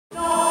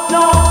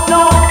I'm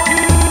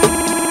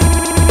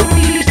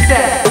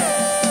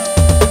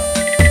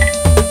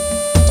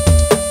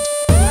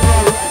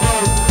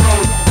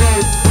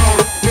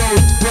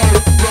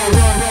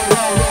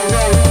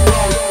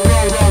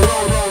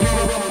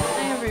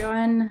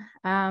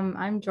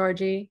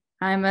Georgie.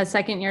 I'm a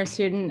second-year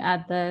student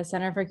at the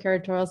Center for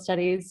Curatorial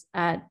Studies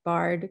at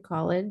Bard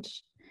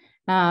College.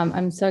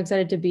 I'm so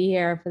excited to be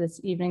here for this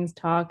evening's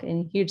talk,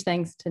 and huge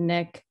thanks to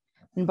Nick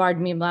and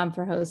Bard Meme Lab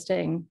for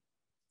hosting.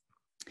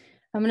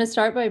 I'm going to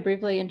start by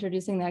briefly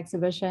introducing the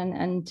exhibition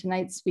and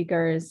tonight's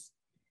speakers.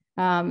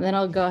 Then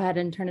I'll go ahead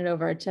and turn it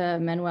over to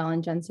Manuel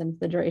and Jenson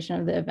for the duration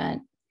of the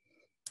event.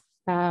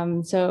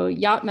 So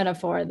Yacht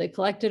Metaphor, the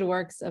collected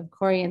works of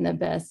Cory and the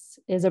Abyss,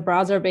 is a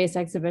browser-based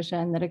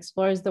exhibition that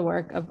explores the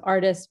work of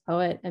artist,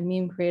 poet, and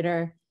meme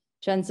creator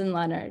Jenson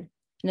Leonard,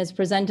 and is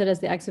presented as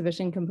the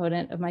exhibition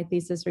component of my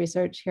thesis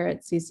research here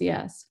at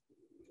CCS.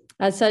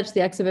 As such, the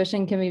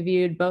exhibition can be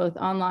viewed both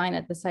online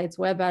at the site's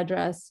web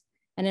address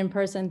and in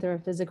person through a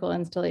physical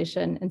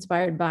installation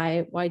inspired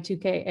by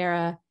Y2K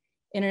era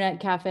internet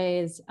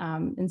cafes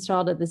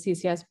installed at the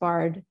CCS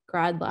Bard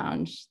Grad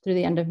Lounge through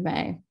the end of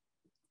May.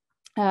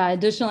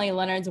 Additionally,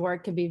 Leonard's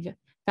work can be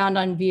found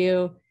on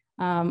view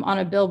on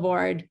a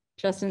billboard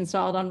just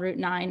installed on Route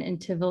 9 in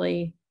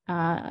Tivoli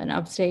in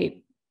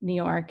upstate New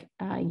York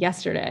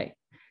yesterday.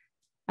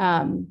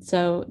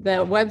 So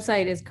the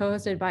website is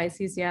co-hosted by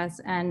CCS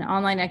and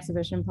online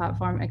exhibition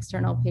platform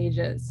External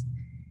Pages.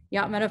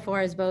 Yacht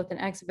Metaphor is both an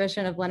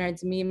exhibition of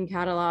Leonard's meme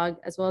catalog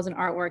as well as an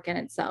artwork in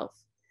itself.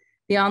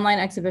 The online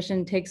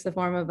exhibition takes the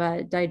form of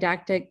a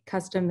didactic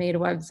custom-made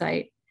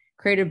website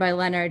created by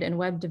Leonard and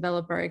web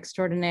developer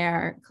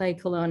extraordinaire Clay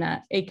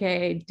Colonna,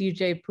 aka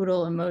DJ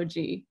Poodle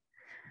Emoji.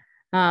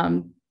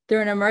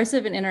 Through an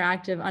immersive and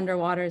interactive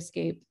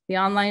underwaterscape, the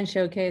online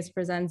showcase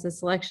presents a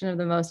selection of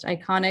the most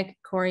iconic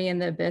Cory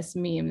and the Abyss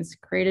memes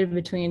created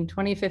between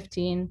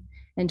 2015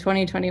 and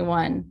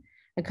 2021,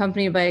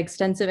 accompanied by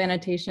extensive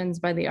annotations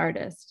by the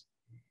artist.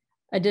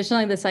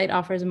 Additionally, the site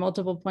offers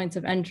multiple points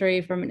of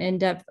entry, from an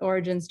in-depth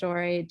origin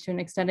story to an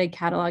extended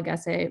catalog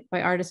essay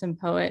by artist and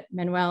poet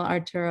Manuel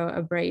Arturo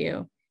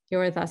Abreu,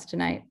 here with us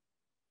tonight.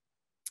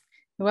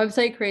 The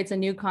website creates a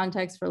new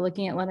context for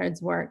looking at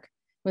Leonard's work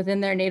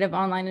within their native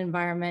online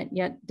environment,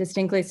 yet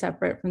distinctly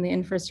separate from the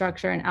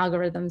infrastructure and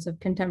algorithms of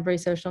contemporary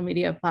social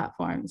media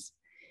platforms.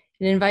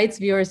 It invites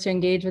viewers to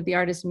engage with the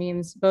artist's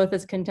memes, both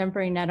as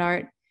contemporary net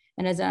art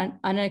and as an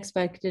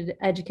unexpected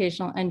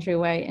educational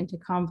entryway into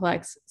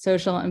complex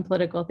social and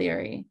political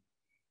theory.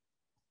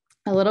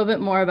 A little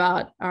bit more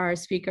about our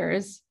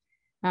speakers.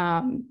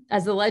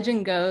 As the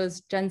legend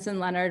goes, Jenson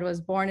Leonard was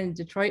born in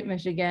Detroit,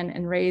 Michigan,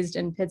 and raised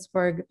in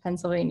Pittsburgh,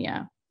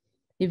 Pennsylvania.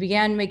 He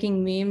began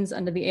making memes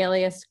under the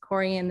alias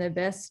Cory and the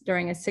Abyss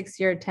during a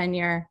 6-year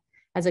tenure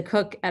as a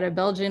cook at a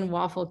Belgian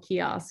waffle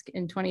kiosk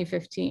in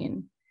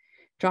 2015,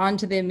 drawn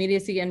to the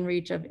immediacy and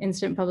reach of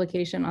instant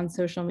publication on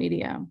social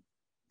media.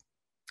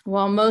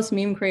 While most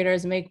meme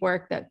creators make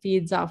work that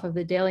feeds off of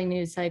the daily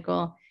news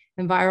cycle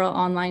and viral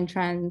online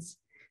trends,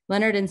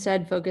 Leonard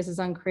instead focuses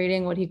on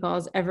creating what he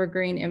calls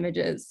evergreen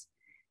images,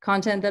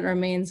 content that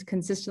remains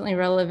consistently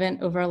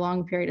relevant over a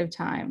long period of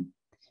time.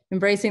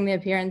 Embracing the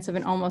appearance of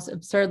an almost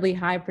absurdly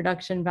high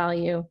production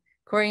value,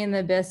 Cory and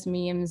the Abyss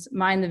memes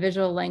mine the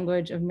visual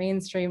language of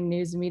mainstream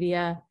news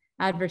media,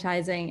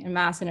 advertising, and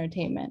mass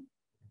entertainment.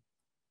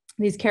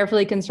 These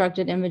carefully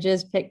constructed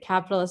images pit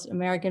capitalist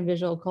American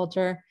visual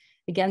culture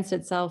against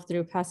itself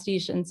through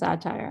pastiche and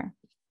satire.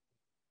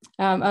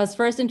 I was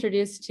first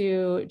introduced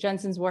to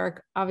Jenson's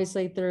work,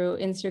 obviously through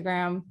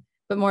Instagram,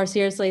 but more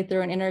seriously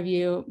through an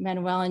interview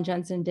Manuel and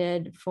Jenson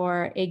did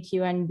for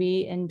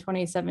AQNB in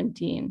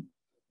 2017.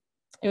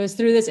 It was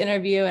through this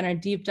interview and a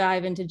deep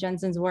dive into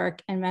Jenson's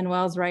work and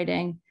Manuel's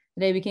writing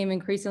that I became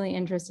increasingly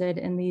interested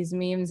in these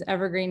memes'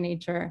 evergreen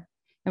nature,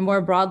 and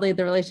more broadly,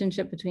 the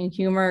relationship between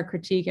humor,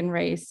 critique, and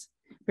race,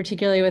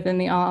 particularly within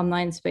the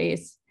online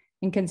space,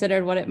 and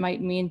considered what it might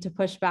mean to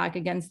push back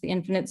against the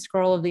infinite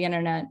scroll of the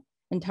internet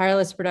and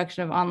tireless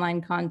production of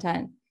online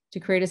content to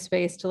create a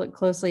space to look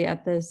closely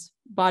at this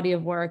body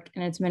of work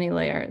and its many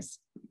layers.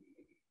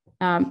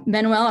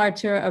 Manuel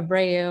Arturo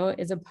Abreu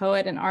is a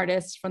poet and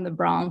artist from the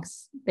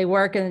Bronx. They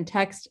work in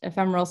text,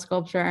 ephemeral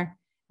sculpture,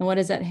 and what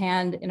is at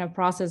hand in a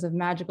process of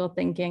magical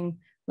thinking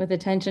with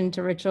attention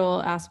to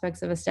ritual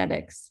aspects of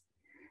aesthetics.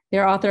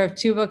 They're author of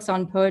 2 books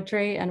on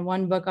poetry and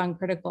 1 book on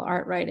critical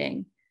art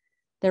writing.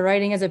 Their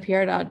writing has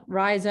appeared at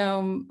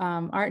Rhizome,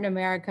 Art in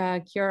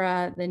America,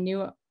 Cura, The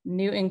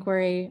New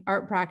Inquiry,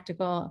 Art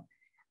Practical,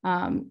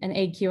 and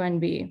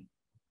AQNB.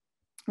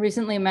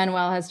 Recently,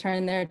 Manuel has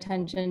turned their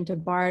attention to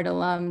Bard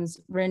alums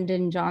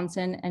Ryndon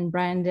Johnson and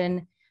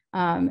Brandon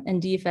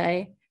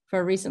Ndife for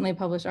a recently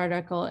published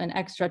article and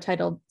extra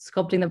titled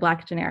Sculpting the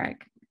Black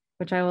Generic,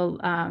 which I will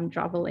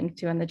drop a link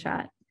to in the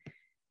chat.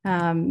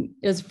 It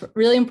was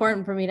really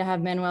important for me to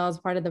have Manuel as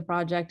part of the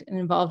project and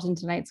involved in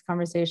tonight's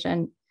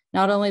conversation,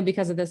 not only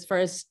because of this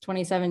first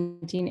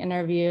 2017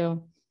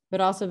 interview,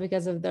 but also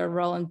because of their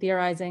role in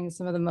theorizing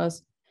some of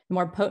the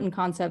more potent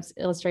concepts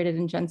illustrated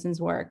in Jenson's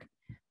work,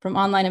 from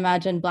Online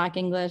Imagine Black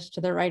English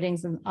to the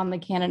writings on the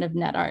canon of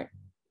net art.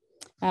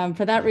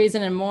 For that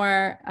reason and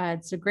more,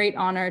 it's a great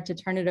honor to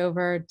turn it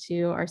over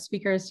to our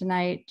speakers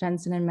tonight,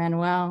 Jenson and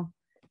Manuel.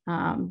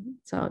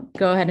 So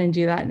go ahead and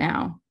do that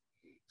now.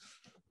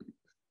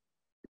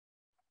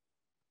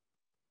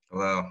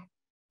 Hello.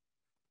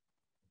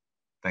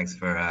 Thanks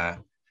for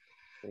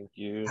Thank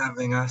you.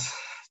 having us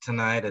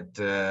tonight at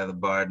the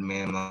Bard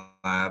Memetics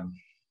Lab.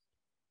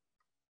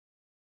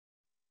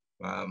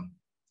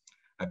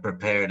 I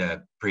prepared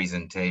a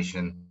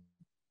presentation,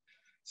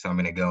 so I'm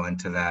going to go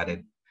into that.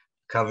 It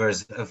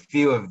covers a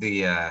few of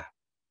the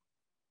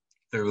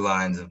through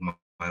lines of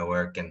my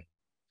work, and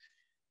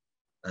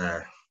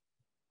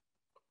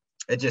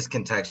it just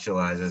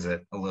contextualizes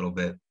it a little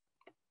bit.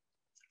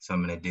 So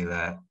I'm going to do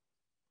that.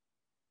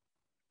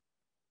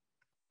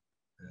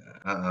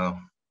 Uh-oh,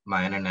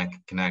 my internet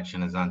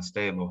connection is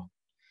unstable.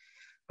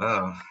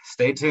 Oh,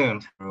 stay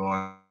tuned,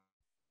 everyone.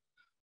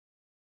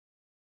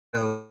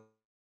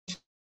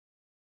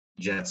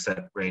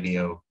 Set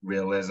Radio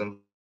Realism,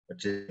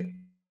 which is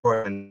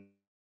important.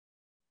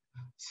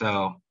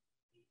 So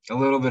a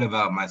little bit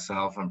about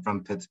myself. I'm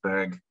from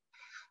Pittsburgh.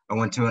 I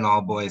went to an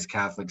all-boys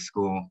Catholic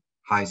school,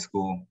 high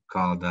school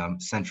called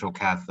Central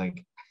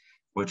Catholic,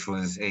 which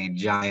was a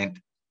giant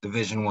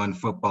Division I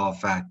football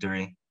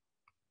factory.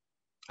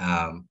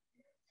 I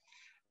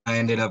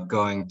ended up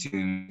going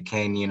to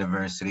Kane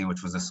University,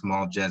 which was a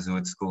small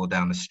Jesuit school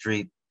down the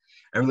street.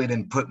 I really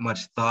didn't put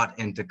much thought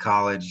into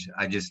college.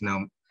 I just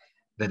know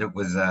that it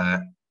was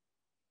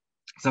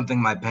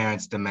something my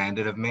parents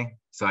demanded of me,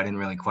 so I didn't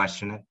really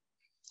question it.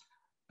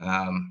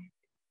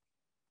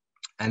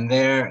 And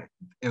there,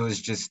 it was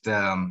just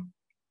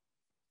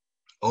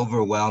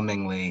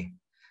overwhelmingly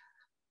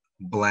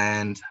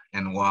bland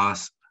and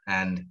WASP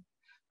and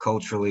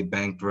culturally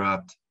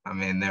bankrupt. I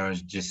mean, there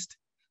was just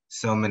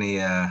so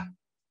many,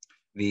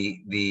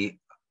 the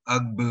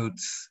Ugg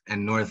boots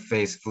and North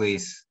Face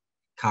fleece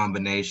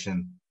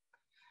combination.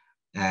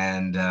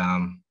 And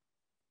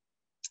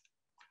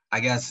I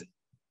guess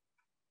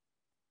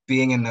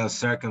being in those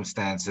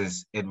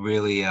circumstances, it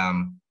really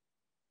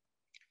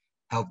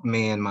helped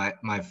me and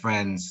my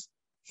friends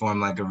form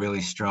like a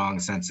really strong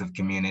sense of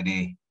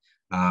community.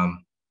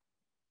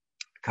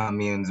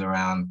 Communes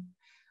around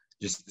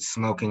just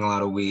smoking a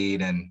lot of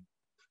weed and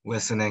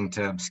listening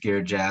to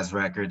obscure jazz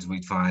records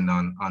we'd find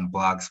on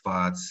blog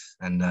spots,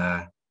 and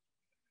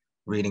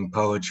reading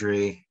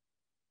poetry.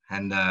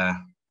 And I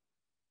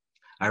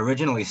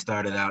originally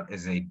started out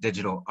as a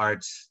digital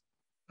arts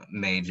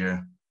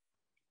major,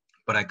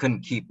 but I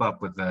couldn't keep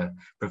up with the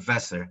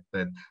professor,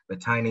 the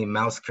tiny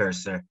mouse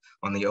cursor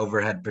on the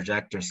overhead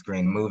projector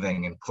screen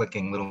moving and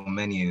clicking little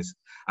menus.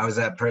 I was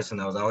that person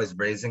that was always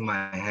raising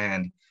my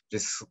hand,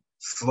 just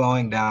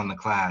slowing down the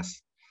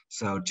class.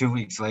 So 2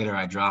 weeks later,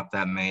 I dropped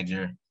that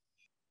major.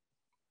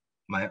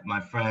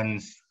 My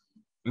friends,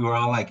 we were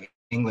all like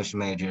English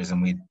majors,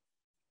 and we'd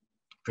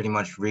pretty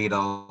much read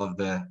all of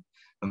the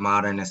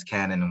modernist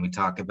canon, and we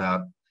talk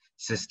about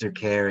Sister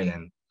Carrie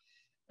and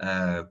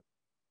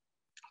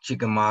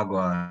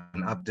Chickamauga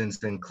and Upton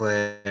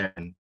Sinclair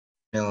and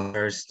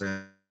Millhurst.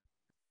 It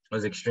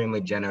was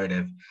extremely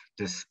generative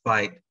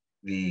despite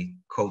the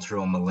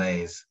cultural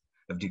malaise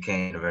of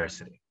Duquesne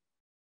University.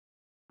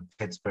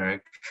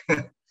 Pittsburgh,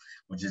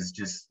 which is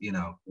just, you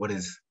know, what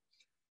is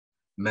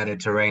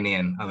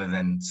Mediterranean other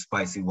than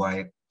spicy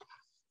white.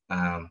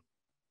 And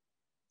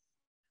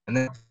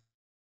then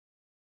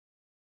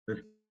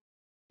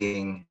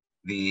being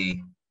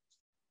the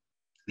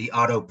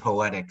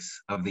autopoetics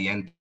of the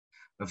end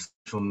of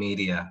social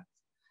media.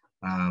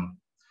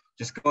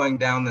 Just going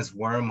down this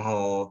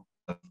wormhole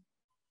of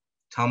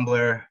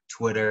Tumblr,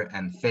 Twitter,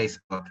 and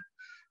Facebook.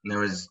 And there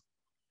was,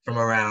 from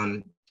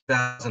around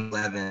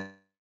 2011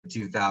 to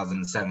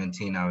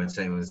 2017, I would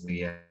say, was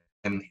the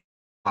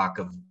epoch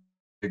of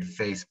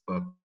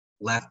Facebook.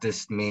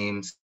 Leftist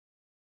memes,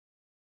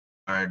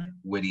 hard,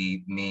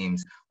 witty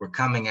memes were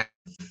coming out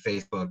of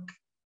Facebook.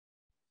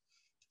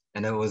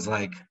 And it was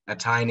like a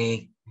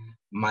tiny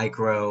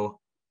micro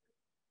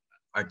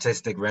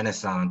artistic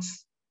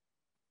renaissance,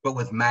 but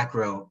with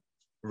macro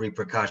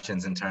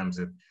repercussions in terms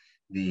of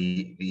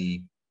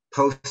the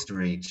post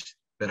reach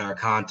that our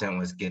content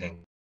was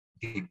getting,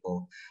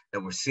 people that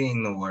were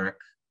seeing the work,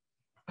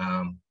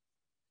 and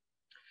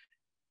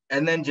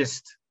then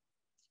just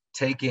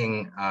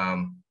taking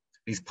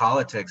these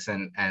politics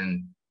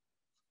and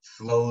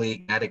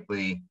slowly,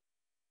 medically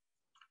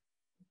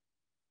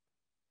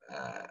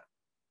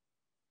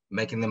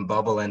making them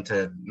bubble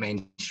into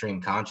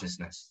mainstream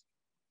consciousness.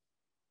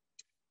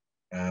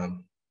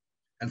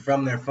 And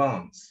from their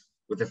phones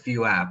with a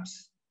few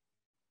apps.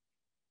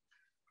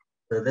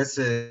 So this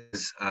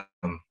is a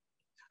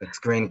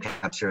screen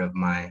capture of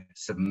my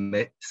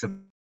submit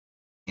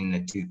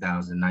in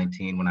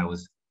 2019 when I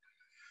was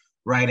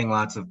writing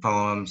lots of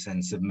poems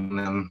and submitting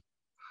them.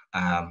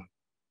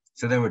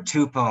 So there were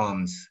 2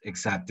 poems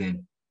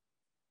accepted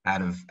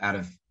out of,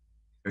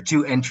 or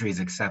 2 entries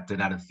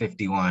accepted out of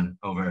 51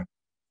 over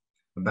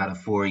about a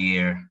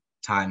 4-year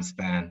time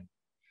span,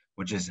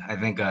 which is, I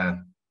think,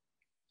 a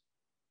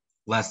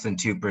less than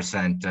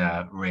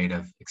 2% rate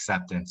of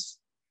acceptance.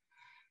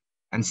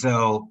 And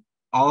so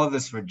all of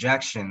this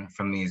rejection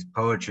from these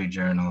poetry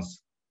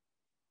journals,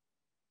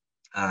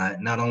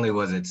 not only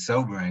was it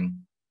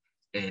sobering,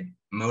 it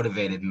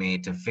motivated me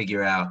to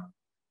figure out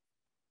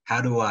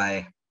how do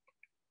I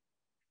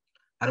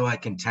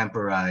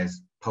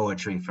contemporize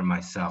poetry for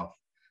myself?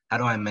 How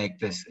do I make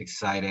this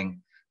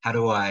exciting? How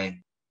do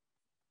I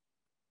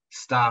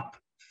stop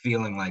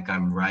feeling like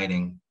I'm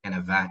writing in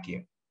a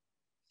vacuum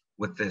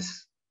with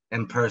this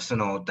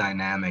impersonal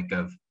dynamic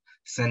of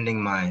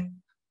sending my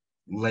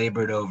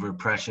labored over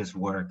precious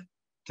work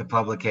to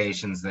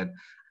publications that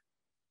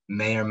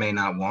may or may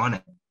not want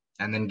it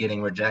and then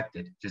getting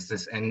rejected? Just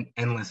this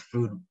endless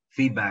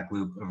feedback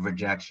loop of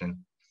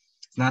rejection.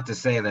 It's not to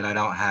say that I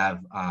don't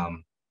have,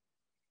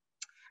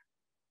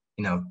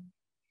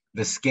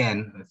 the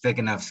skin, thick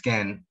enough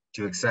skin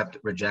to accept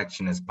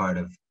rejection as part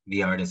of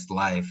the artist's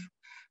life,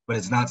 but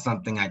it's not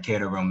something I care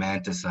to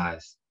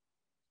romanticize.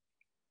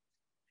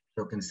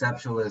 So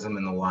conceptualism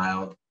in the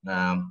wild,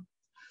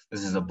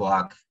 this is a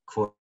Block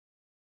quote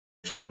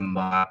from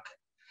Bach.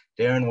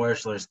 Darren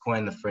Werschler's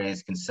coined the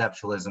phrase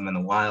conceptualism in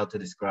the wild to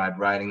describe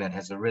writing that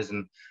has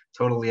arisen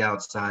totally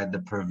outside the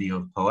purview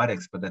of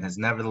poetics, but that has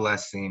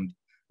nevertheless seemed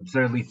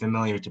absurdly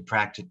familiar to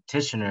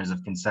practitioners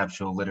of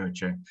conceptual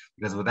literature,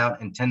 because without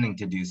intending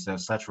to do so,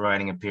 such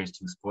writing appears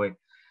to exploit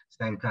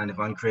the same kind of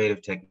uncreative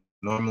technique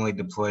normally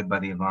deployed by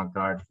the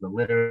avant-garde for the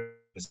literature.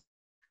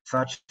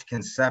 Such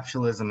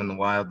conceptualism in the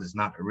wild does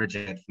not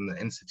originate from the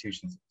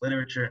institutions of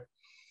literature,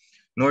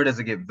 nor does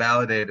it get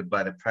validated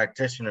by the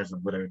practitioners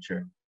of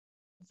literature.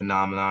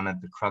 Phenomenon at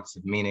the crux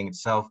of meaning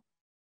itself,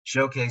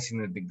 showcasing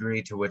the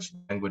degree to which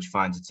language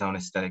finds its own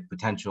aesthetic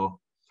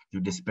potential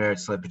through disparate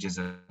slippages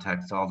of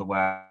text, all the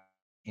while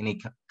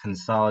any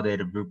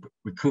consolidated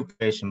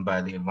recuperation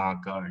by the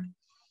avant-garde.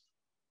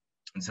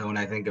 And so when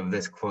I think of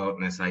this quote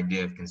and this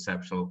idea of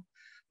conceptualism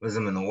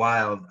in the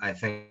wild, I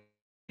think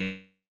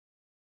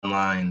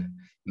online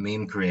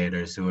meme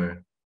creators who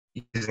are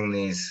using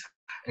these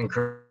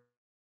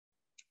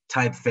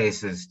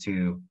typefaces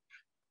to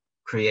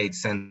create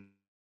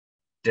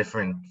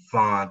different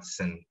fonts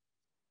and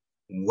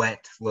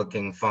wet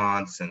looking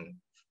fonts and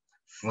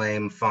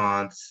flame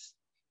fonts.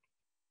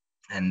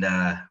 And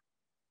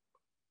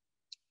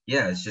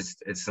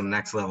it's some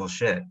next level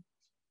shit.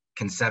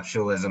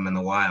 Conceptualism in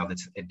the wild,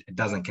 it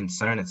doesn't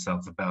concern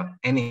itself about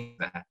any of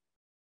that.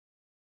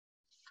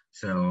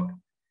 So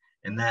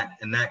in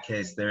that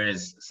case, there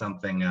is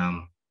something,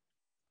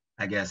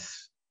 I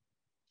guess,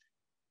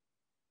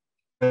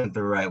 isn't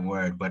the right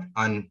word, but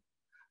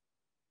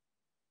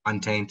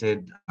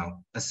untainted,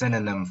 a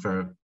synonym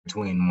for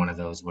between one of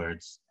those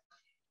words.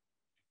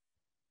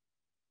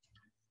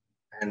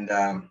 And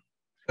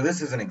so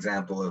this is an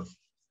example of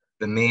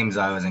the memes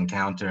I was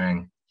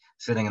encountering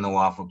sitting in the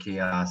waffle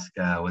kiosk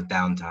with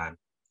downtime.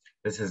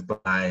 This is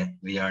by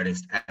the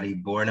artist Addie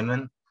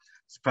Borneman.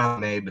 It's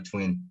probably made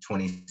between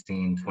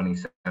 2016 and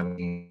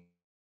 2017.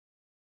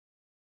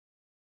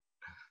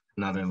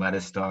 Another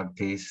lettuce dog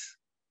piece.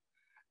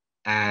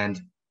 And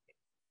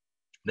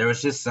there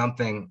was just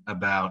something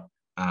about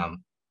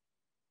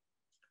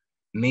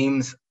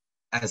memes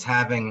as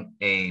having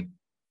a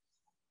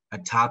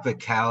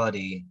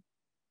topicality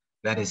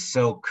that is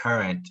so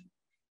current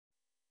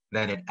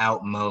that it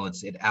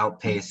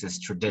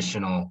outpaces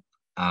traditional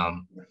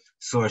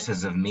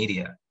sources of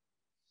media.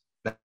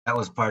 That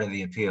was part of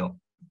the appeal.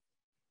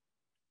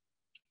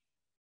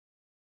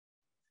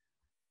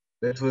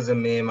 This was a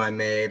meme I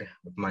made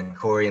with my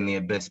Cory in the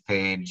Abyss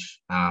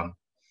page. I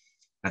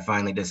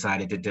finally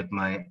decided to dip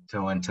my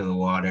toe into the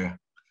water,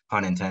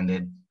 pun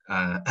intended,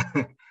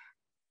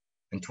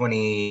 in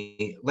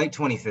late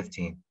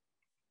 2015.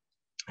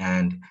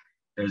 And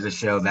there's a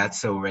show,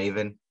 That's So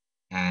Raven,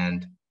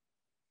 and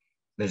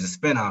there's a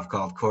spinoff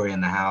called Cory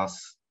in the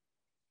House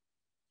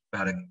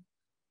about a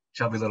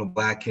chubby little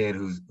black kid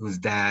whose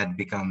dad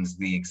becomes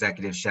the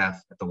executive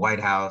chef at the White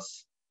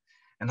House,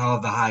 and all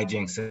of the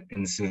hijinks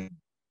ensue.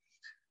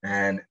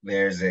 And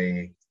there's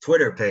a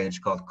Twitter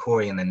page called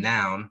Cory in the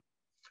Noun,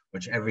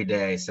 which every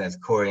day says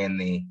Cory in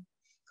the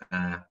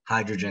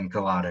hydrogen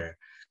collider,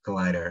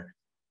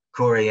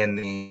 Cory in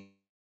the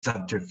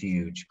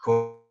subterfuge,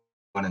 Cory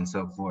on and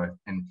so forth.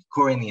 And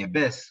Cory in the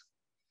Abyss,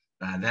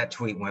 that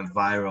tweet went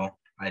viral.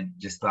 I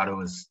just thought it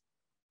was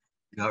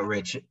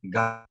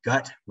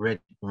gut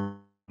rich.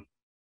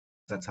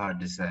 That's hard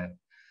to say.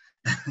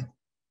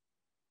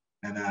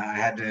 And I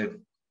had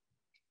to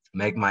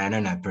make my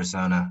internet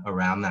persona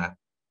around that.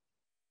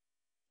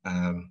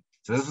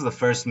 So this was the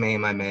first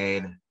meme I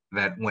made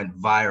that went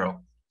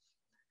viral.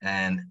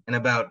 And in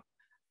about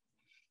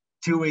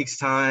 2 weeks'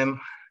 time,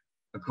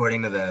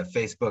 according to the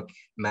Facebook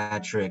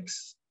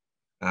metrics,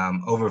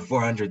 over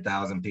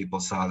 400,000 people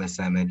saw this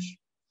image.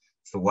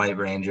 It's the White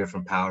Ranger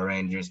from Power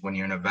Rangers when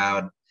you're an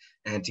avowed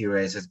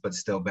anti-racist but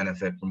still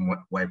benefit from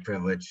white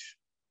privilege.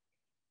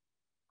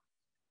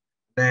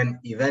 Then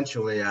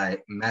eventually I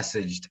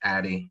messaged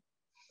Addie,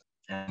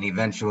 and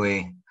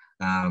eventually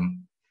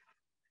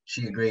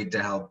she agreed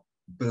to help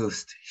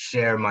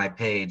share my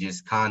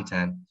page's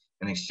content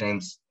in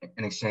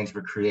exchange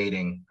for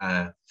creating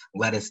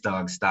lettuce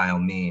dog style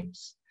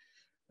memes.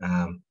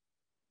 And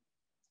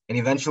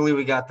eventually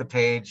we got the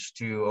page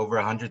to over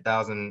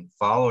 100,000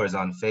 followers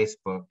on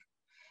Facebook.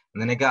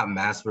 And then it got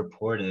mass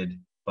reported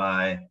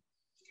by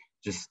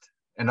just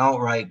an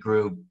alt-right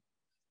group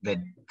that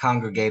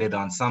congregated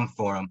on some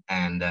forum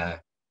and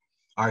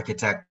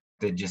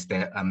architected just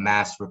a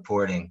mass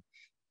reporting.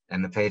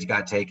 And the page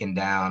got taken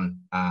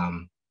down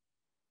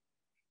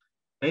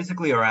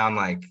basically around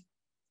like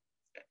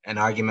an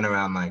argument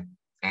around like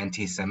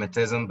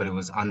anti-Semitism, but it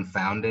was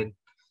unfounded.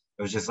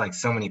 It was just like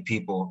so many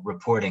people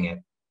reporting it.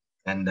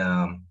 And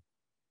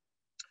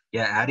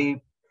yeah,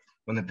 Addie,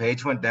 when the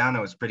page went down,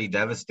 it was pretty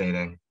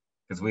devastating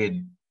because we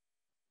had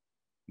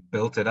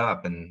built it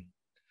up and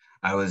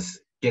I was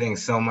getting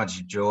so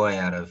much joy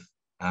out of,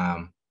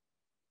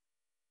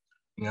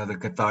 you know, the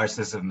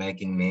catharsis of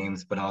making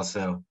memes, but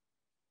also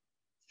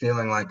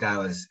feeling like I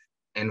was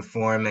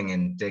informing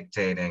and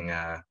dictating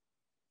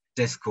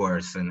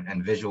discourse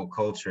and visual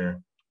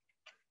culture.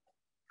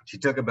 She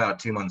took about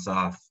 2 months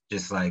off,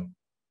 just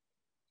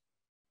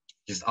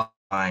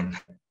offline,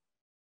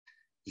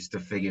 just to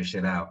figure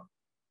shit out.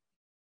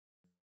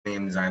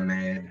 Memes I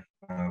made,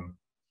 the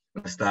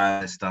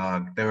stylist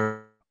dog. There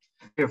were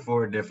 3 or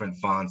 4 different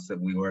fonts that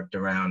we worked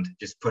around,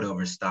 just put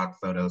over stock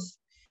photos.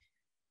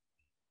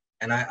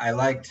 And I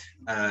liked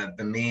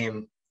the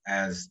meme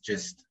as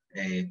just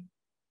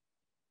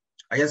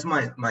I guess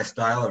my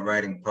style of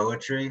writing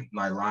poetry,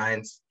 my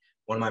lines,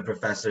 one of my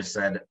professors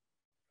said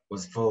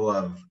was full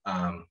of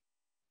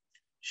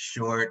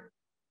short,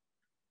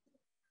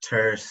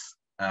 terse,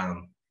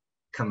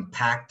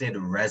 compacted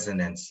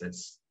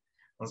resonances.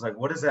 I was like,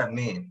 what does that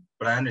mean?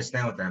 But I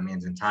understand what that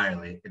means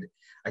entirely.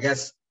 I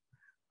guess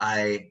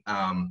I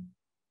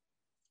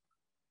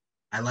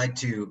like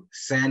to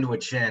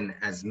sandwich in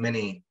as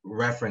many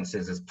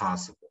references as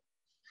possible.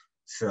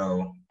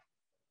 So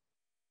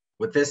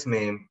with this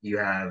meme, you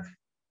have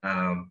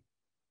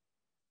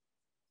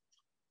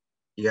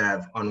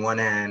on one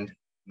hand,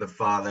 the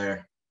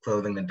father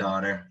clothing the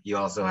daughter. You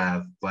also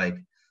have like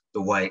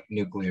the white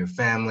nuclear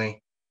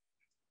family.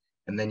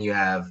 And then you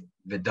have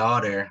the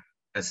daughter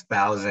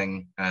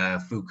espousing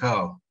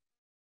Foucault.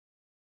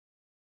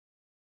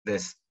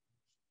 This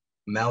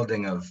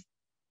melding of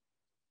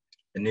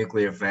the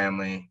nuclear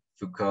family,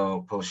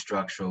 Foucault,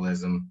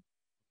 post-structuralism,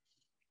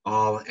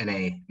 all in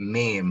a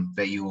meme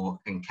that you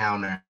will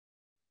encounter.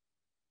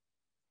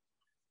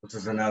 This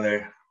is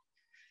another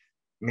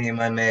meme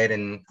I made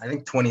in, I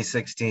think,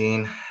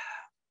 2016,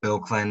 Bill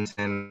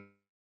Clinton.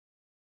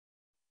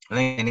 I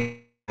think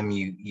anytime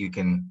you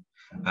can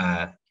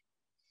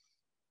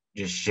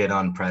just shit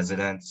on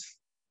presidents,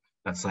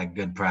 that's like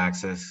good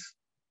praxis.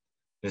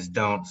 Just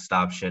don't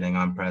stop shitting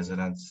on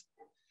presidents.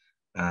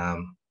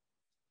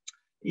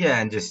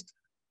 Yeah, and just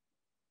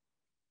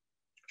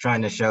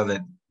trying to show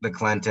that the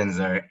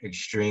Clintons are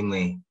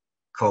extremely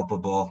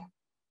culpable,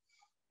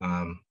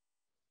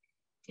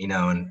 you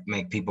know, and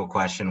make people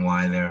question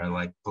why there are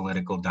like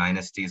political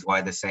dynasties,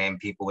 why the same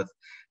people with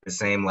the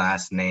same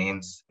last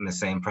names and the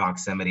same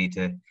proximity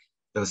to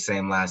those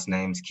same last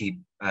names keep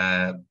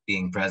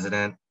being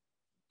president.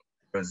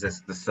 Or is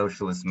this the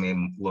socialist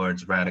meme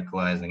lords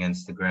radicalizing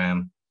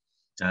Instagram?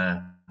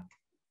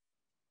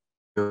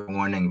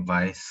 Warning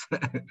Vice.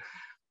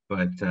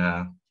 But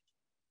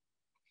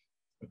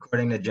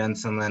according to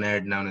Jenson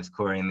Leonard, known as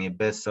Cory in the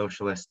Abyss,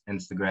 socialist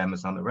Instagram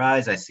is on the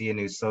rise. I see a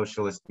new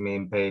socialist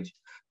meme page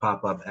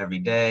pop up every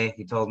day.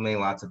 He told me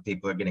lots of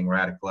people are getting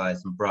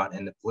radicalized and brought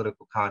into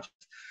political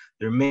consciousness.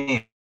 Their meme,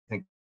 I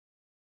think,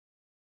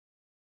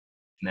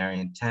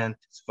 intent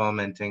is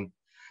fomenting.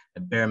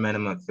 At bare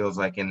minimum, it feels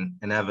like an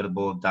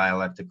inevitable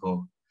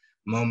dialectical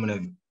moment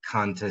of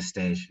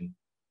contestation.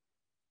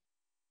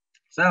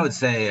 So I would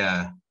say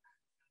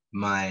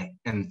my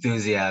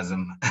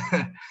enthusiasm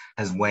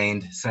has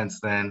waned since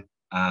then.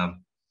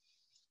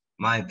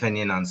 My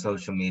opinion on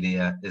social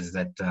media is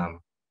that,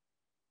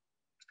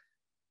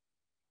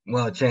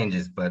 well, it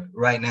changes, but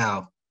right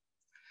now,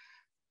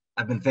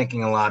 I've been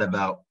thinking a lot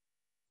about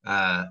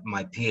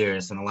my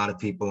peers and a lot of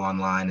people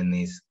online in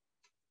these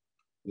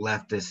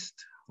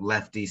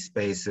lefty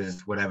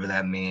spaces, whatever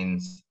that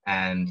means,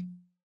 and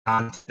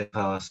content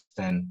posts,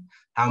 and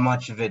how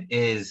much of it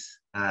is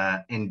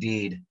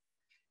indeed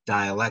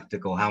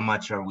dialectical. How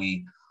much are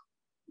we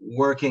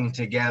working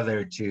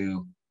together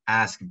to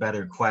ask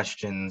better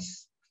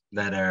questions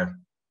that are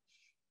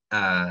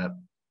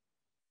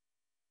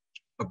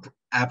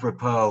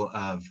apropos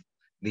of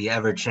the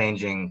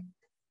ever-changing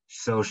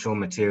social,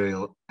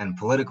 material, and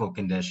political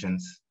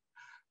conditions?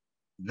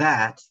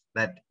 That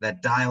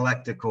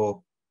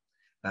dialectical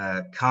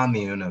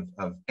commune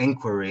of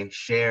inquiry,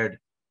 shared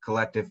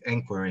collective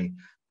inquiry,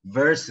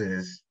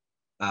 versus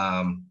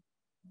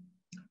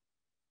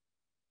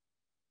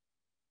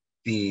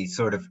the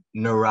sort of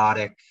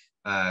neurotic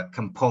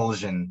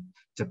compulsion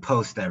to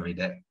post every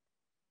day.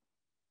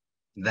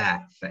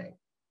 That thing,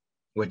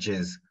 which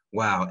is,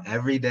 wow,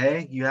 every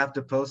day you have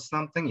to post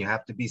something, you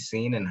have to be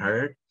seen and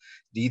heard.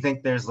 Do you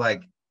think there's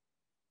like,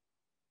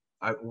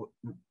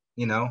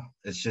 you know,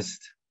 it's just,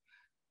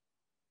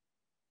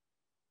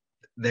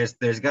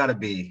 there's got to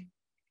be,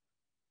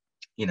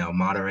 you know,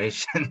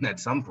 moderation at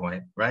some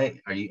point,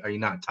 right? Are you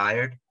not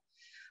tired?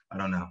 I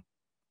don't know.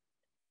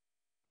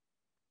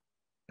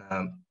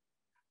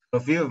 A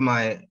few of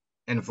my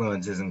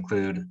influences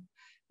include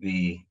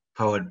the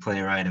poet,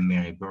 playwright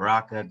Amiri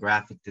Baraka,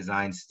 graphic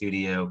design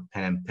studio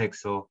Pen and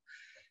Pixel,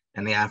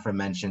 and the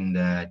aforementioned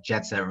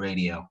Jet Set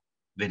Radio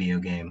video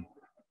game.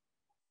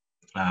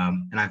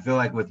 And I feel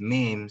like with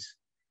memes,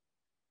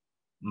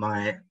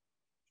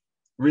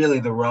 really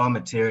the raw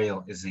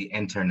material is the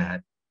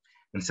internet.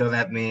 And so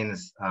that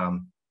means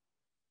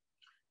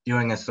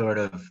doing a sort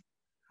of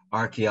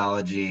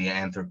archaeology,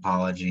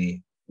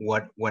 anthropology,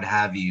 what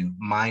have you,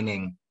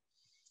 mining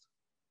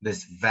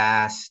this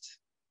vast,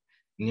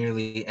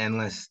 nearly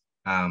endless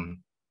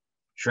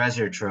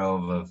treasure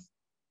trove of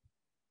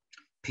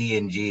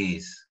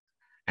PNGs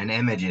and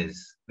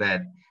images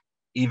that,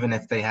 even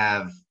if they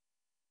have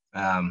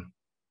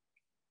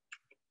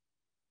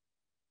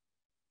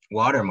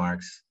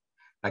watermarks,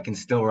 I can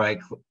still right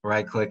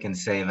click and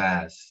save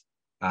as.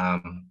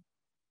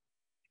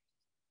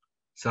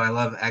 So I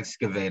love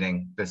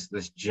excavating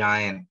this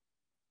giant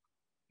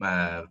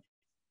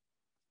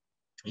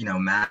you know,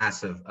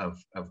 mass of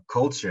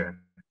culture.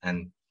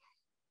 And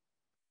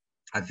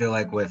I feel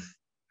like with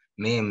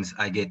memes,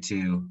 I get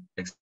to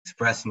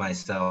express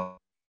myself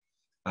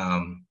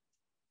in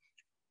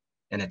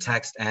a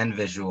text and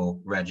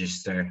visual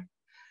register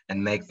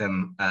and make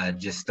them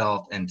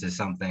gestalt into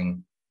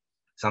something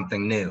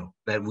new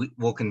that we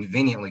will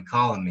conveniently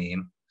call a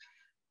meme.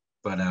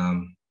 But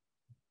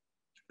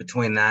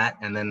between that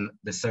and then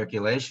the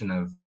circulation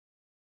of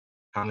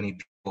how many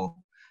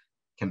people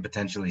can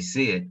potentially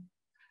see it,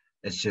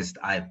 it's just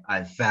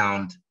I've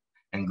found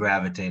and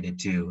gravitated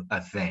to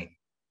a thing.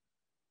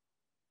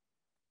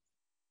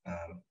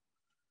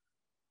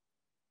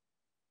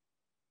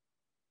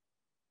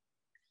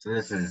 So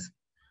this is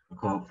a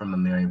quote from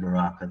Amiri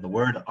Baraka. The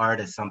word art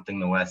is something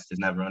the West has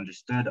never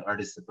understood.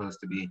 Art is supposed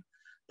to be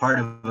part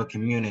of a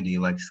community,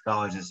 like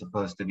scholars are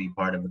supposed to be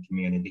part of a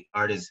community.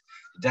 Art is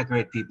to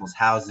decorate people's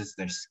houses,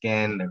 their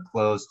skin, their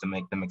clothes, to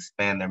make them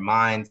expand their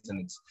minds,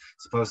 and it's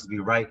supposed to be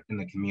right in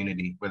the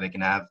community where they can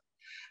have,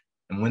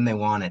 and when they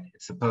want it.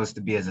 It's supposed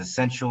to be as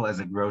essential as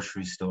a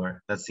grocery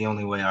store. That's the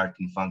only way art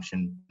can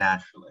function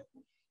naturally.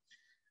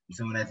 And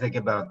so when I think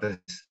about this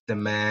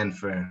demand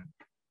for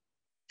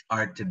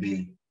art to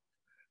be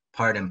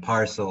part and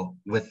parcel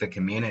with the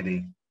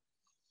community,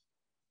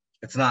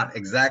 it's not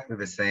exactly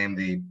the same,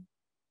 the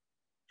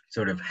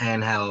sort of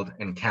handheld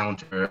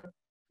encounter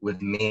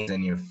with memes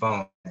in your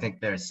phone. I think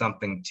there's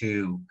something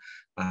to,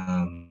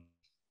 you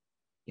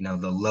know,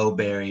 the low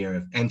barrier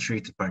of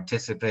entry to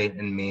participate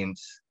in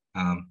memes,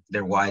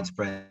 their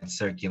widespread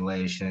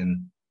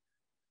circulation,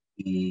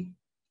 the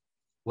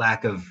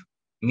lack of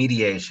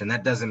mediation.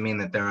 That doesn't mean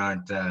that there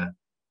aren't,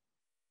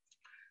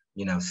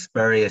 you know,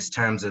 spurious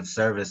terms of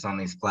service on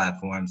these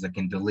platforms that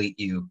can delete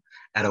you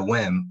at a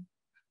whim.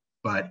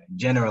 But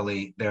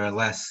generally, there are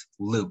less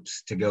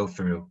loops to go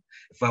through.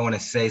 If I want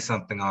to say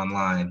something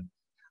online,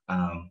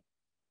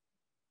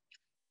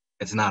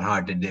 it's not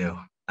hard to do.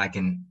 I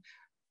can,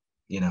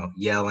 you know,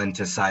 yell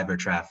into cyber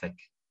traffic,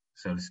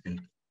 so to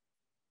speak.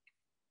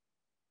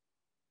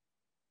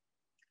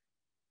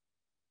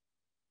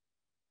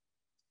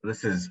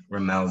 This is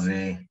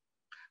Ramelzi. I'm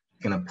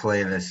gonna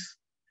play this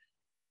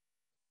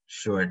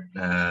short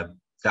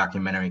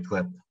documentary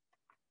clip.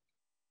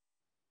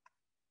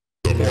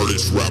 The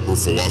artist, rapper,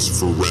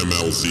 philosopher,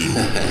 Ramelzi.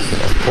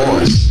 Of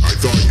course. I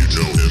thought you'd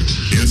know him.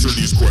 Answer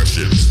these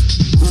questions.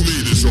 Who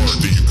made this art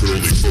that you could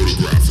only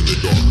photograph in the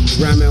dark?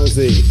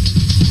 Ramelzi.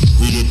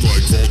 Who looked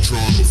like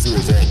Voltron before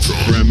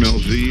Voltron?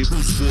 Ramelzi.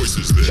 Whose voice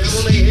is this? And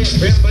what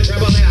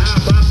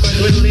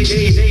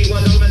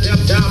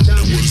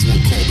does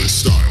one call this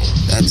style?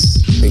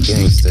 That's the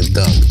gangster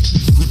dub.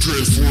 Who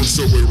transformed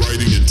subway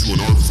writing into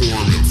an art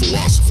form and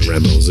philosophy?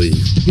 Ramelzi.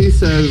 He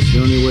says the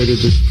only way to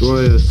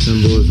destroy a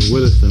symbol is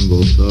with a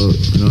symbol. So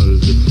in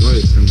order to destroy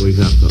a symbol, you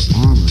have to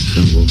arm a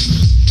symbol.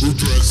 Who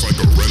dressed like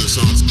a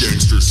Renaissance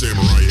gangster,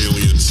 samurai,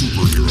 alien,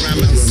 superhero?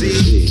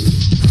 Ramelzi.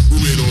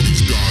 Who made all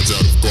these gods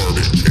out of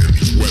garbage and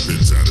these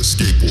weapons out of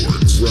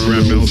skateboards?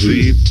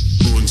 Ramelzi.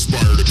 Who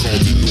inspired a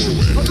cult in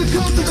Norway?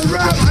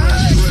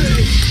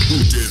 Who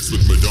danced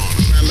with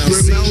Madonna?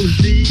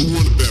 Ramelzi. Who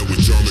won a bet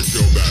with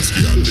Jean-Michel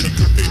Basquiat that he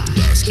could paint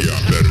Basquiat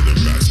better than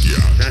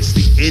Basquiat? That's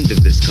the end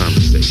of this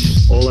conversation.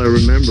 All I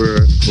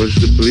remember was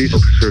the police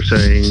officer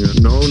saying,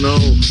 no,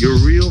 your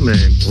real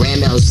name.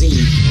 Ramelzi.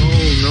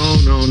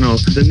 No.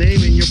 The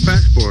name in your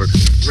passport.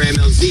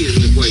 Ramelzi is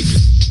an equation.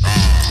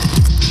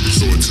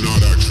 So it's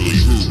not actually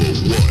who, but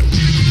what?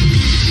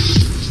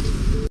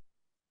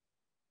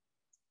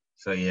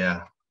 So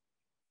yeah.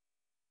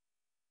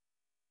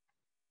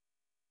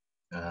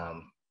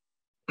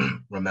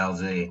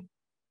 Ramelzi.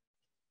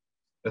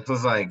 This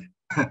was like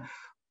when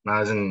I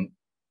was in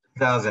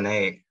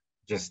 2008,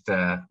 just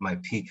my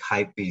peak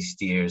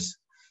hypebeast years,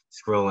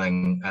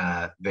 scrolling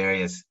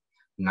various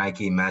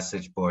Nike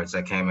message boards.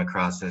 I came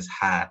across this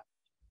hat,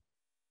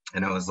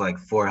 and it was like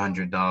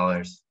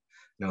 $400.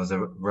 it was a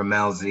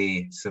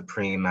Ramelzi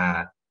Supreme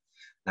hat.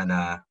 And,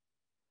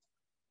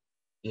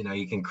 you know,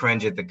 you can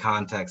cringe at the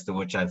context of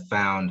which I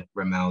found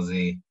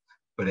Ramelzi,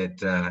 but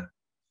it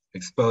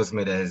exposed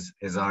me to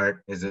his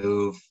art, his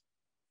oeuvre,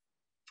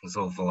 his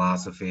whole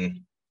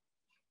philosophy.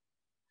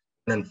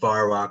 And in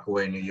Far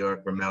Rockaway, New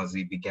York,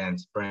 Ramelzi began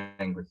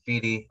spraying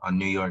graffiti on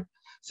New York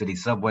City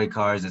subway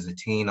cars as a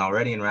teen.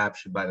 Already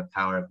enraptured by the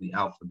power of the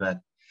alphabet,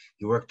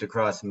 he worked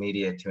across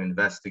media to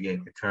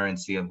investigate the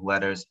currency of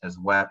letters as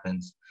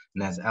weapons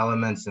and as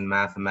elements in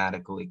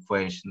mathematical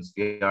equations.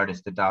 The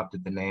artist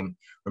adopted the name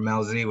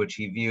Ramelzi, which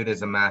he viewed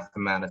as a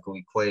mathematical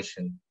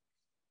equation.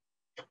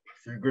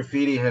 Through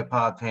graffiti,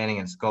 hip-hop, painting,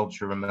 and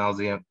sculpture,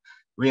 Ramelzi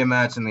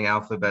reimagined the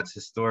alphabet's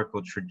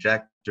historical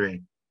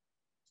trajectory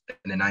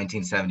in the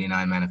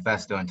 1979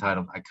 manifesto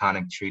entitled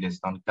Iconic Treatise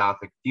on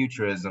Gothic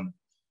Futurism.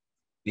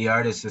 The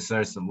artist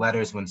asserts that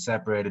letters, when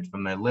separated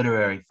from their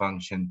literary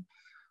function,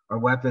 are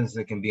weapons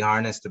that can be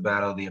harnessed to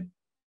battle the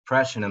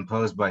oppression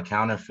imposed by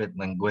counterfeit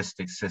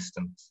linguistic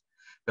systems.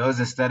 Though his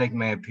aesthetic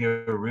may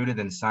appear rooted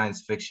in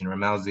science fiction,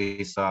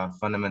 Ramelzi saw a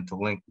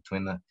fundamental link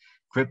between the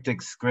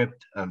cryptic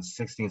script of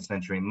 16th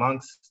century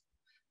monks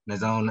and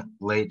his own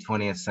late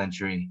 20th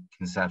century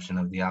conception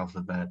of the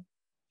alphabet.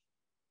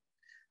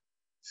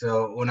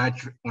 So when I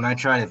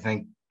try to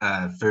think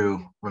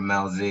through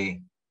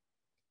Ramelzi,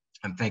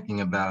 I'm thinking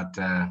about,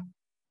 I'm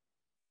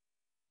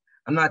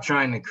not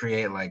trying to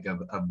create like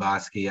a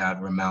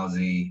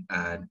Basquiat-Ramelzi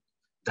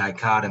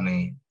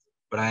dichotomy,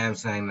 but I am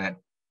saying that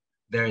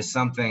there is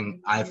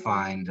something I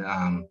find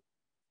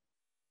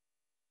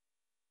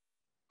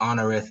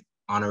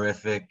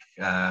honorific,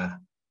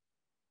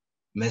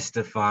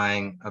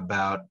 mystifying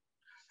about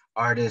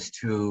artists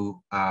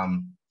who,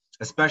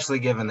 especially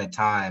given the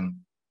time,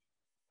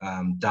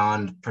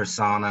 donned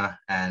persona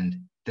and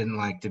didn't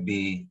like to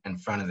be in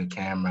front of the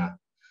camera,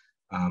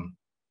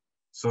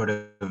 sort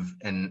of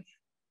an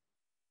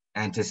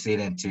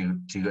antecedent to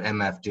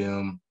MF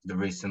Doom, the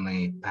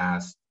recently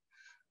passed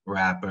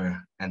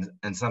rapper,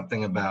 and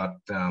something about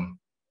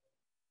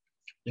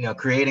you know,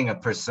 creating a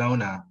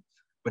persona,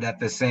 but at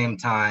the same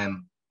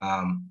time,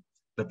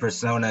 the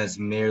persona is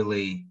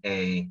merely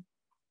a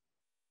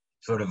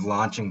sort of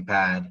launching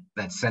pad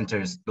that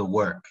centers the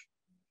work.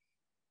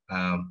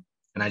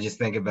 And I just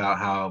think about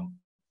how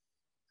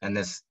in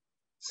this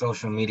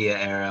social media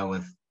era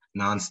with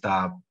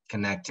nonstop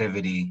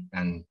connectivity,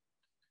 and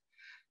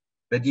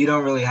that you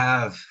don't really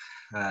have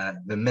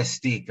the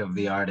mystique of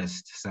the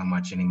artist so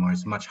much anymore.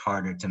 It's much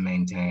harder to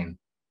maintain.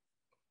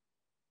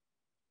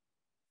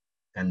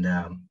 And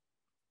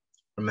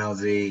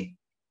Ramelzi,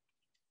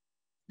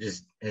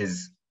 just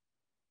his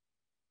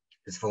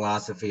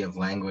philosophy of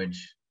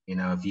language, you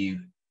know, if you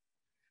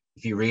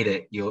read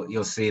it,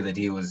 you'll see that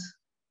he was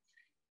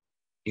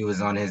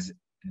on his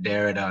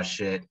Derrida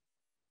shit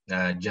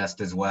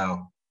just as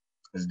well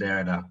as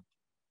Derrida.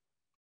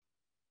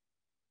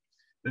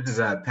 This is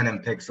a pen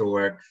and pixel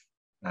work,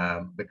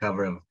 the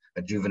cover of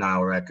a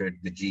Juvenile record,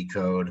 the G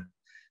Code.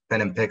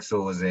 Pen and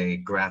Pixel is a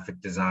graphic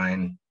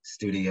design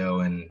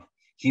studio in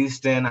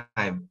Houston.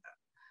 I'm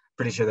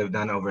pretty sure they've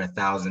done over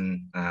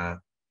 1,000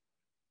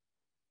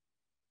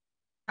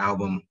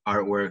 album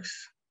artworks.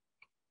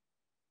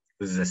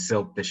 This is a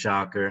Silk the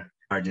Shocker,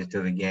 Charges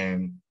to the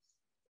Game.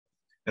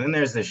 And then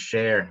there's this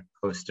Cher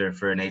poster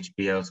for an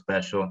HBO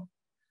special.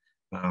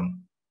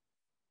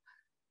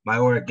 My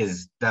work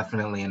is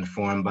definitely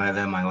informed by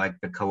them. I like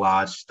the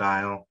collage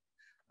style.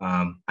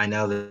 I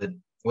know that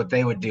what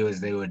they would do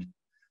is they would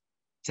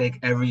take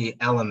every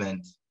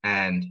element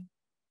and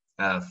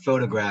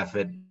photograph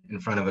it in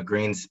front of a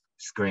green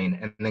screen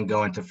and then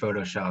go into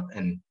Photoshop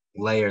and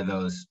layer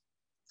those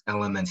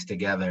elements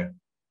together.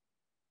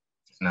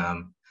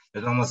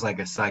 There's almost like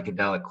a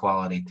psychedelic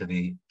quality to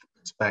the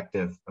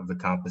perspective of the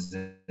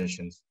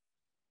compositions.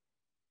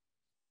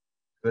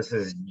 This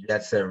is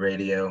Jet Set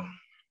Radio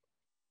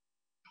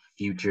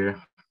Future.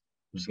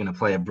 I'm just gonna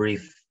play a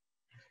brief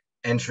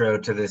intro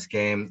to this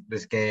game.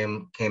 This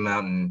game came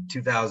out in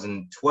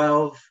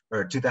 2012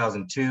 or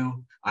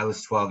 2002. I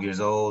was 12 years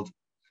old. I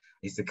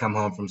used to come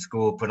home from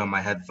school, put on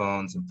my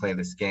headphones and play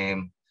this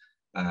game.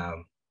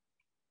 The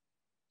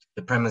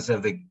premise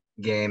of the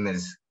game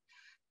is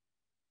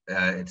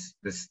it's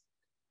this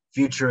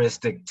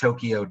futuristic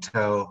Tokyo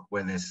toe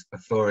where this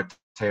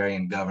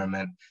authoritarian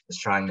government is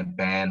trying to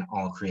ban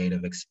all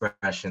creative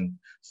expression.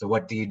 So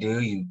what do?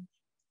 You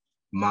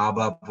mob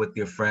up with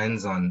your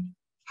friends on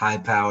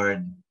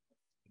high-powered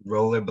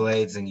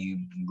rollerblades and you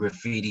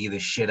graffiti the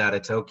shit out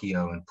of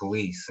Tokyo and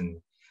police, and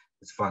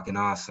it's fucking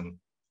awesome.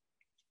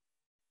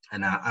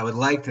 And I would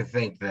like to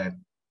think that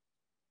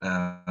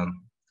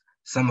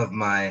some of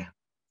my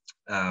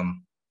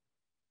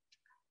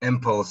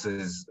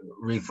impulses,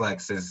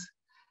 reflexes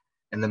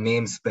in the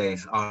meme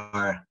space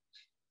are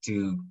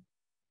to,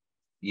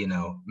 you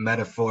know,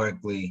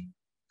 metaphorically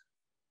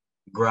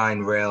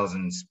grind rails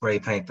and spray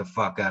paint the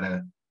fuck out of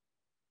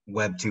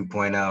Web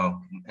 2.0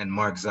 and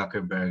Mark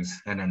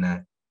Zuckerberg's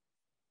internet.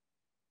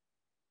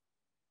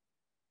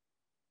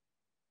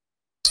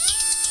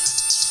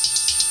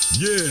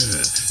 Yeah,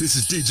 this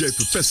is DJ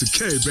Professor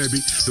K, baby,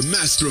 the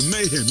master of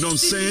mayhem, know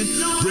what I'm saying?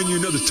 Bring you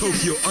another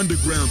Tokyo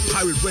Underground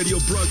pirate radio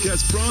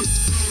broadcast from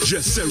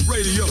Set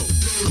Radio.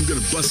 I'm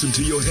gonna bust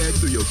into your head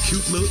through your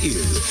cute little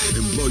ears and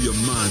blow your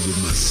mind with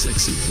my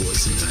sexy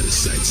voice and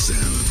out-of-sight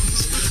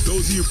sounds.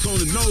 Those of you prone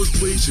to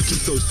nosebleeds should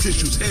keep those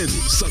tissues handy,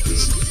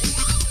 suckers.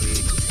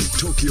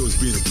 Tokyo is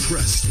being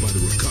oppressed by the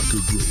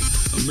Rokkaku Group,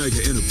 a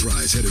mega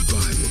enterprise headed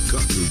by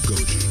Rokkaku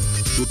Goji.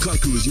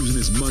 Rokkaku is using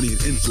his money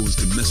and influence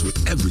to mess with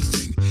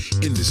everything,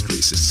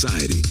 industry,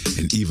 society,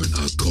 and even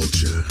our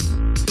culture.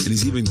 And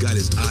he's even got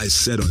his eyes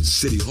set on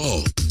City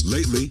Hall.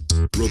 Lately,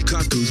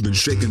 Rokkaku's been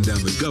shaking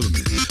down the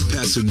government,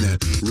 passing that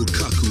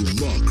Rokkaku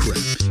law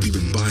crap, even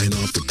buying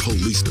off the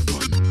police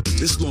department.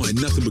 This law ain't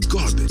nothing but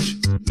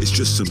garbage. It's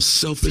just some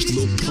selfish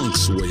little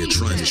punk's way of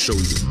trying to show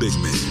he's a big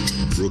man.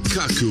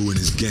 Rokkaku and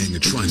his gang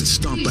are trying to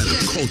stomp out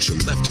our culture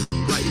left and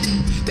right.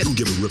 They don't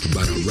give a rip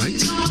about our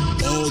rights.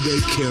 All they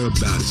care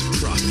about is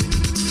profit.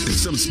 And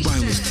some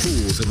spineless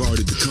fools have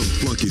already become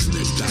flunkies in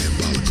their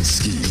diabolical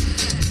scheme.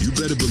 You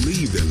better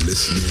believe they're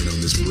listening in on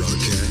this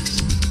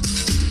broadcast.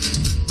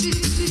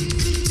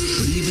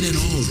 But even in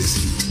all this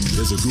heat,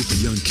 there's a group of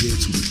young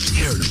kids who are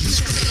tearing up the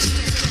streets.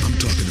 I'm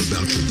talking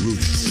about the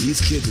Rudies. These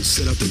kids have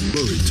set up and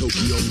buried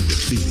Tokyo and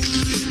defeated.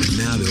 And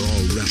now they're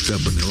all wrapped up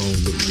in their own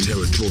little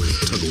territorial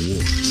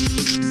tug-of-wars.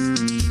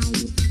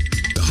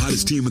 The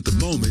hottest team at the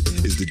moment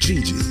is the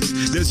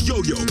Gingis. There's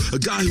Yo-Yo, a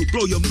guy who'll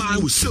blow your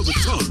mind with silver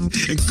tongue.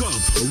 And Gum,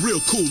 a real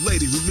cool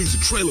lady who leaves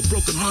a trail of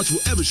broken hearts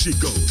wherever she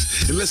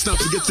goes. And let's not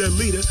forget their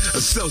leader,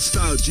 a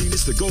self-styled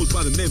genius that goes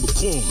by the name of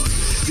Corn.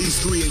 These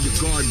three ain't your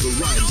garden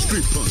variety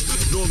street punk.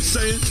 Know what I'm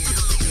saying?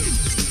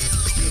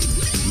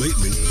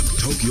 Lately,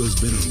 Tokyo's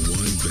been on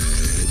one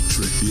bad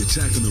trip. The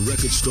attack on the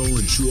record store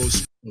in Chuo.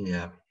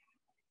 Yeah.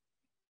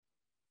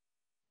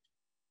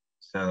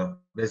 So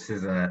this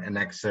is an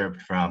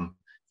excerpt from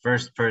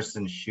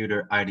First-Person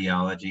Shooter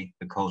Ideology,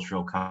 The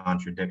Cultural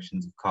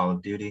Contradictions of Call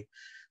of Duty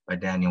by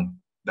Daniel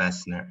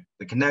Bessner.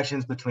 The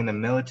connections between the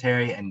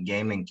military and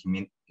gaming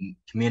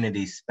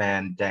communities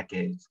span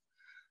decades,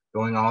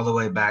 going all the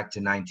way back to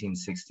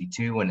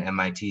 1962 when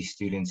MIT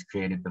students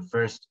created the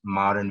first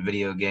modern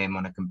video game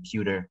on a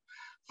computer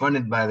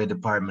funded by the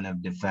Department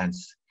of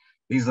Defense.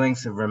 These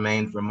links have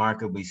remained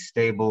remarkably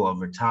stable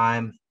over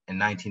time. In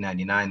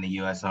 1999, the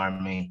U.S.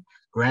 Army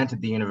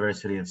granted the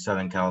University of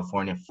Southern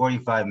California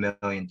 $45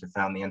 million to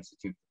found the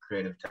Institute for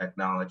Creative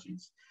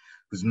Technologies,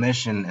 whose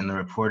mission, in the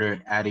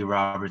reporter Addie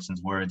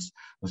Robertson's words,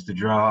 was to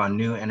draw on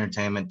new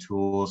entertainment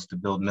tools to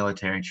build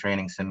military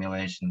training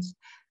simulations.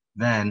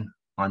 Then,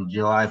 on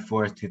July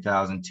 4th,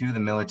 2002, the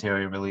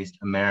military released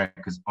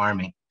America's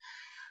Army,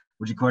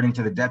 which, according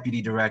to the Deputy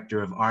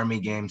Director of Army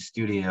Game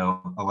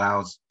Studio,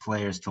 allows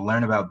players to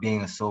learn about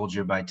being a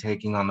soldier by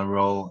taking on the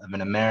role of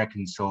an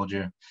American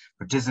soldier,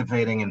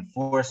 participating in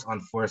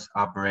force-on-force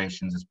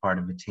operations as part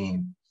of a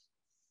team.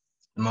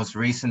 The most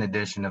recent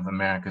edition of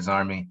America's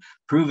Army,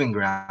 Proving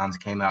Grounds,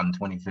 came out in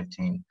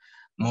 2015.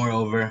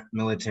 Moreover,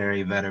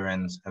 military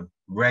veterans have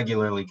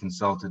regularly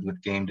consulted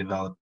with game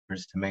developers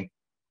to make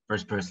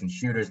first-person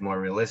shooters more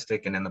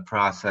realistic, and in the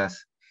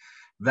process,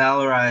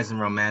 valorize and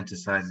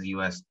romanticize the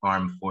U.S.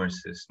 Armed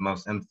Forces,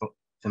 most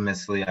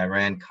infamously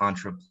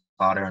Iran-Contra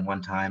plotter, and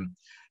one time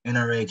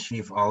NRA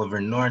Chief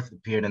Oliver North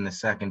appeared in the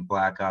second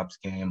Black Ops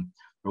game,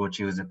 for which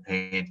he was a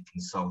paid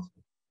consultant.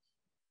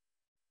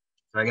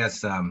 So I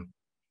guess,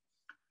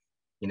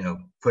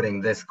 putting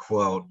this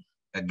quote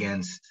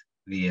against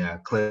the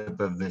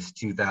clip of this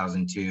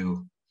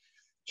 2002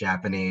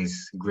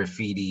 Japanese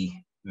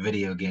graffiti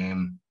video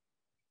game,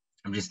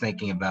 I'm just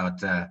thinking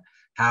about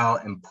how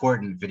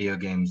important video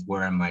games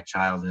were in my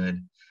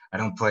childhood. I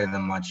don't play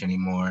them much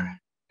anymore.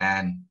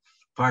 And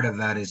part of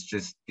that is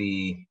just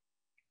the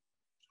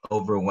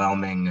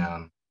overwhelming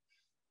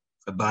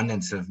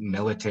abundance of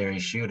military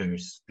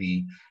shooters,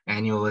 the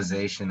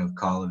annualization of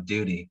Call of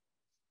Duty,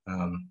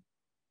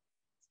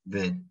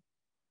 the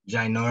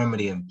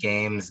ginormity of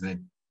games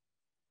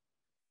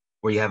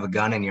where you have a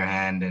gun in your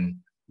hand and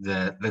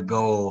the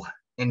goal,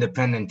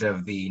 independent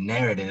of the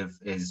narrative,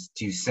 is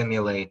to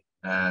simulate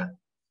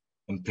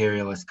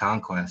imperialist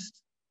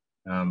conquest.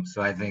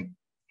 So I think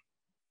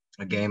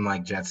a game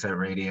like Set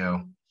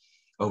Radio,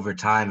 over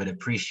time, it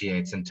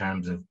appreciates in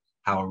terms of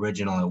how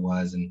original it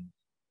was and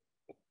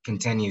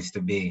continues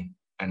to be,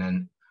 and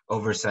an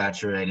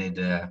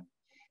oversaturated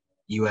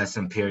US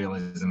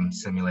imperialism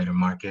simulator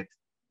market.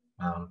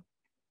 And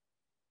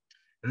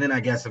then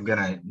I guess I'm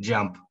gonna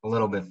jump a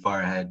little bit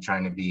far ahead,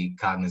 trying to be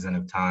cognizant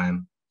of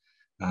time.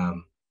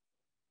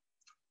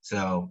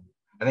 So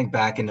I think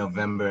back in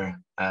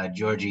November,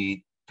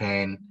 Georgie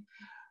Payne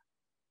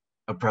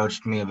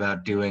approached me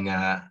about doing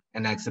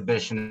an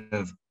exhibition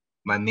of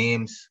my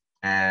memes,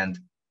 and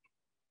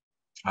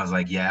I was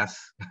like,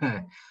 yes,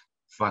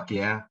 fuck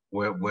yeah,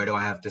 where do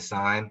I have to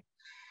sign?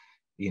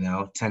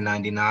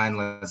 1099,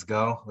 let's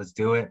go, let's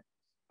do it.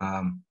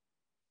 And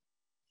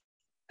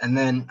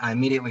then I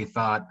immediately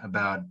thought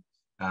about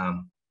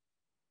how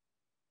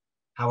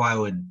I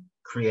would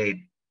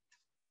create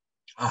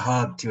a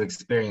hub to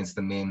experience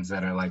the memes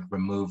that are like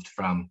removed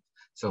from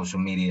social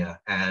media.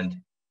 And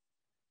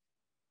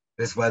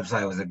this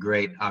website was a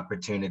great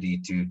opportunity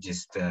to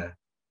just, I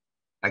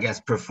guess,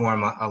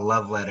 perform a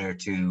love letter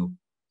to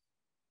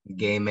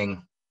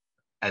gaming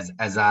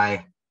as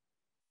I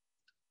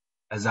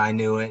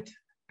knew it,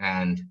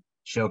 and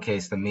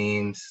showcase the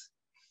memes,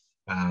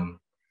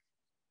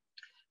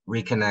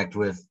 reconnect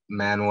with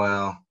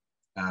Manuel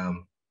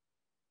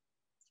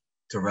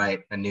to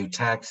write a new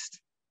text.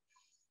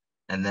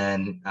 And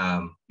then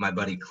my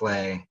buddy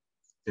Clay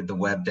did the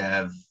web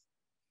dev.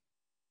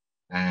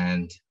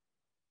 And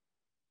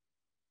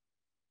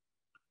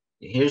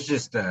here's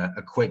just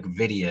a quick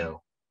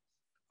video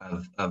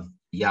of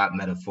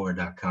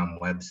yachtmetaphor.com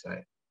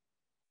website.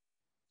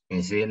 Can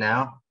you see it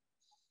now?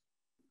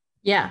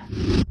 Yeah.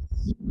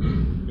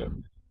 Yep.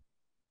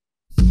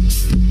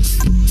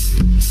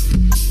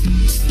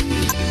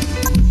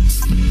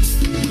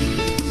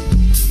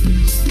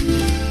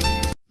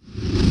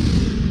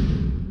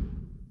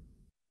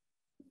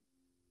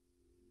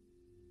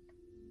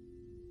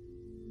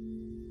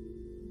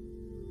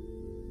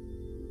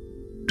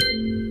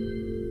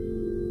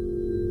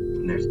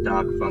 And there's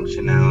doc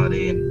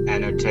functionality and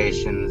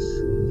annotations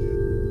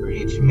for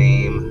each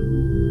meme.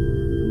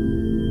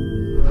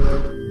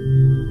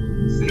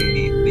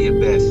 See the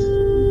abyss.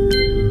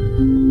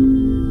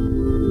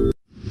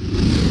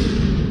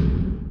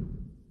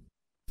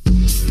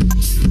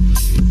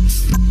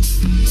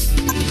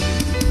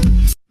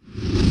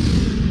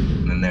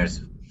 And then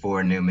there's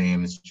 4 new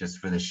memes just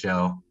for the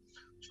show,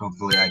 which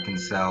hopefully I can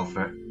sell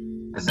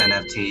as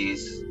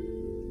NFTs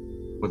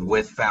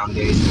with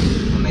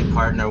Foundation when they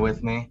partner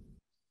with me.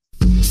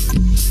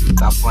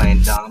 Stop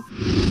playing dumb.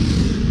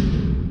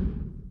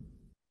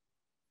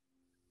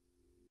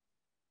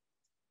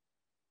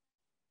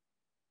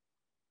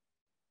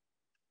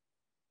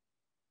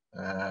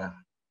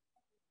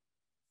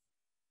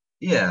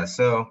 Yeah,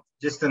 so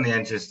just in the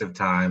interest of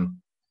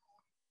time,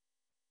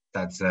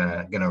 that's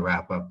gonna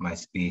wrap up my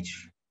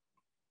speech,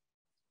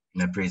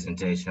 my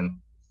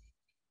presentation.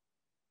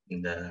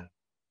 And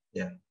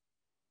yeah.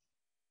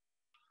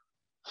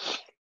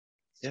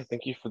 Yeah,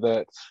 thank you for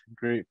that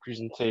great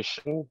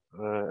presentation.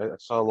 I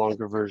saw a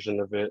longer version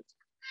of it,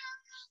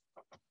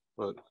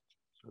 but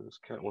so this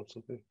cat wants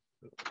something.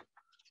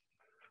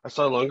 I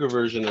saw a longer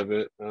version of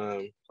it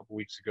a couple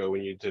weeks ago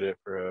when you did it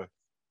for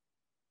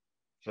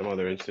some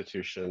other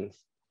institution.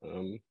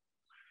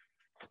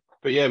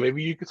 But yeah,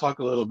 maybe you could talk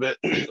a little bit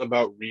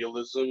about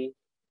realism.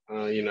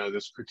 You know,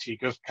 this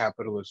critique of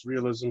capitalist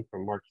realism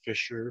from Mark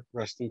Fisher,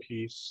 rest in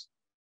peace.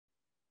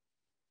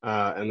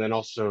 And then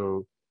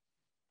also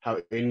how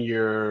in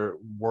your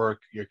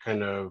work, you're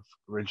kind of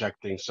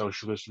rejecting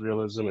socialist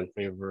realism in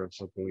favor of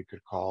something we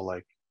could call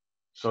like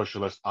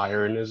socialist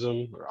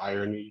ironism or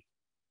irony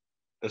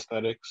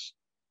aesthetics.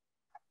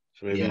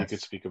 So maybe you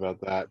could speak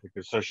about that,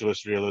 because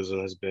socialist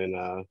realism has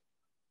been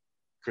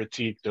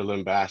critiqued or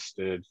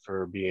lambasted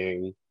for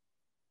being,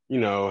 you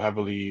know,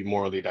 heavily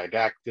morally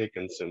didactic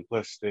and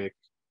simplistic,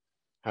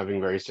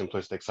 having very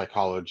simplistic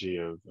psychology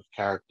of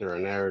character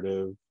and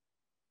narrative.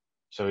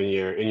 So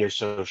in your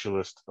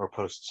socialist or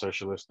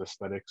post-socialist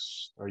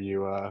aesthetics, are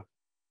you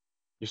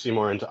seem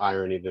more into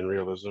irony than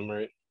realism,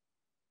 right?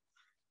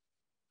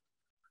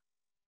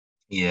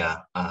 Yeah,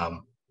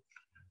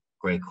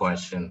 great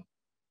question.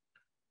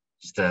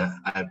 Just I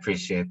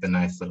appreciate the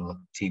nice little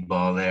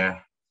T-ball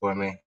there for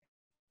me.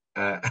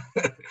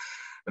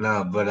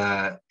 No,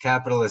 but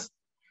capitalist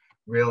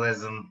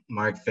realism,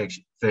 Mark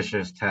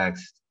Fisher's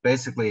text,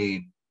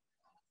 basically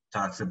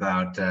talks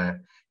about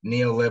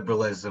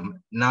neoliberalism,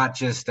 not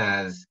just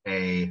as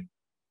a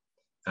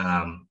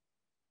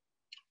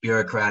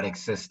bureaucratic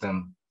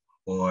system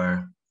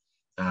or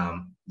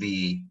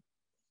the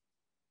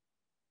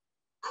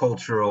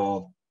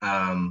cultural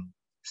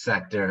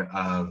sector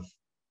of,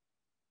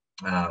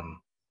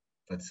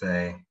 let's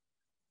say,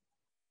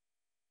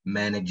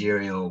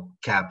 managerial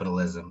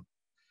capitalism,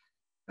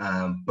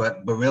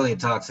 but really it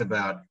talks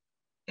about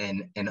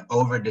an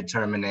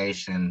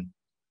overdetermination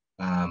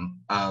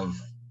of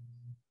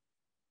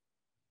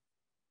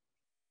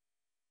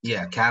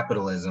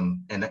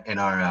capitalism in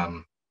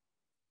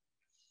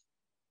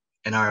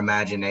our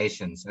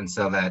imaginations, and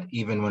so that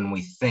even when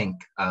we think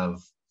of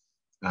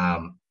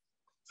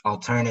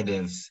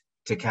alternatives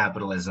to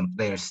capitalism,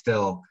 they are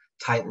still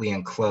tightly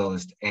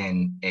enclosed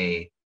in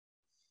a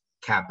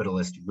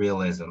capitalist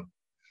realism.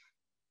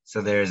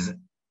 So there's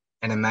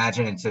an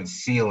imaginative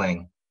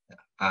ceiling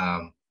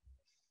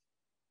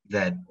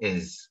that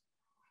is,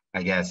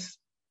 I guess,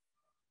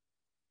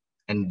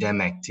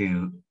 endemic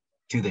to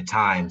the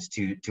times,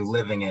 to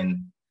living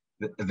in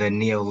the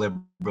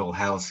neoliberal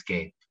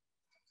hellscape.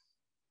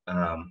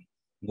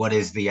 What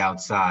is the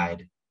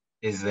outside?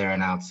 Is there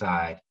an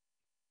outside?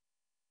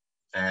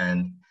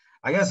 And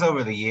I guess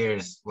over the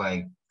years,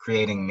 like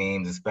creating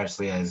memes,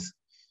 especially as,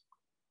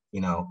 you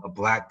know, a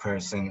Black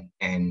person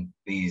in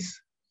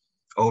these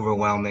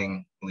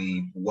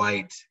overwhelmingly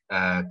white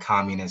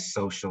communist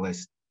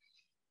socialist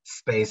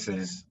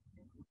spaces,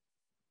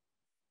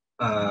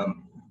 I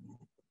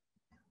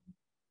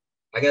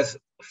guess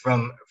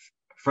from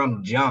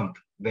jump,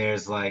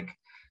 there's like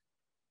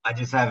I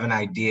just have an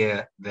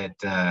idea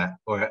that,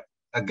 or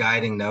a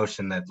guiding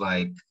notion that,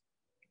 like,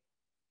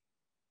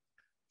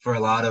 for a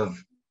lot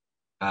of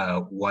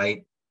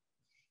white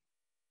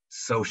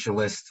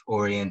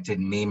socialist-oriented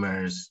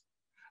memers,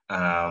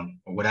 or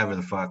whatever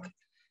the fuck,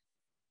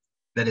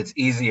 that it's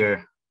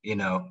easier, you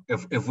know,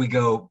 if we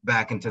go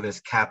back into this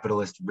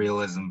capitalist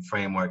realism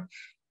framework,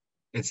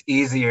 it's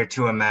easier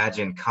to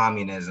imagine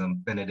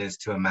communism than it is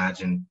to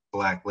imagine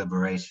Black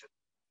liberation.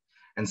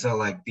 And so,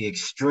 like, the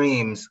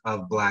extremes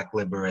of Black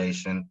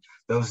liberation,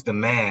 those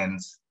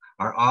demands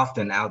are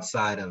often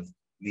outside of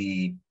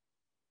the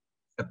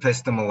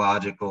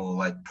epistemological,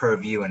 like,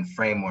 purview and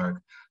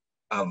framework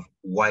of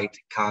white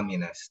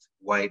communist,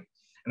 white,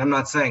 and I'm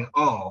not saying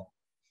all,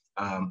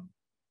 and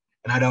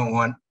I don't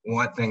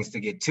want things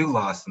to get too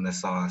lost in the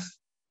sauce,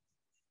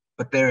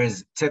 but there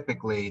is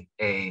typically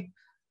a,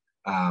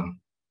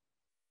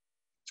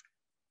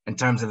 in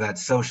terms of that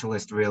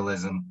socialist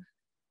realism,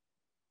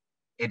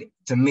 it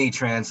to me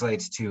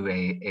translates to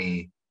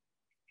a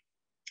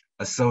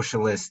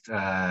socialist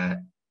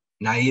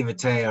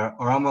naivete,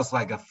 or almost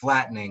like a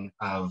flattening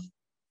of,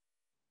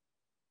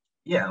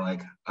 yeah,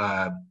 like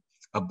a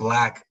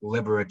Black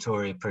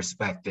liberatory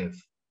perspective,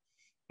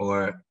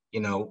 or,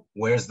 you know,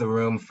 where's the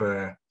room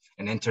for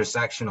an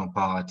intersectional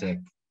politic?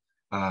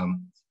 You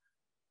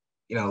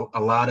know,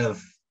 a lot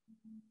of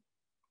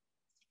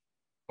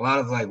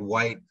like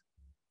white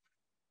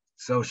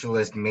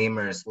socialist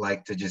memers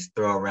like to just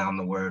throw around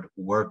the word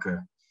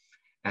worker,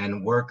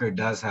 and worker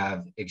does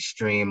have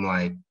extreme,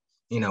 like,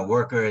 you know,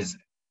 worker is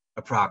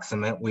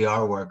approximate. We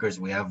are workers,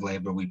 we have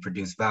labor, we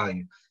produce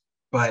value,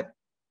 but,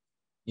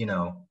 you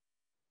know,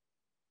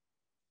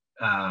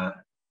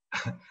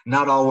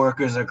 not all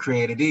workers are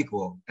created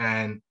equal.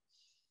 And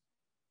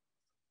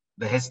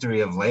the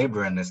history of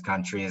labor in this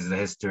country is the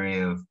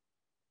history of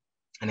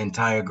an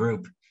entire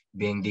group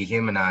being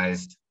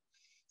dehumanized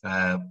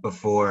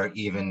before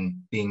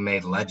even being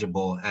made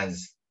legible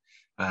as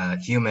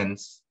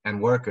humans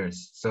and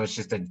workers. So it's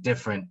just a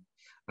different,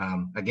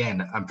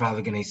 again, I'm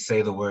probably going to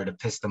say the word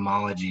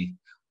epistemology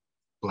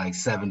like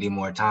 70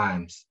 more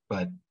times,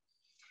 but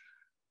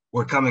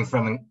we're coming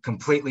from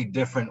completely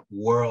different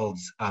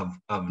worlds of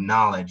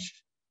knowledge,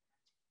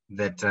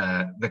 that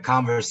the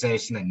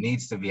conversation that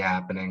needs to be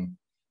happening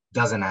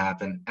doesn't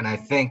happen. And I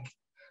think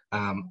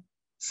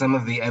some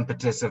of the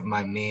impetus of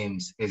my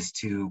memes is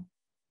to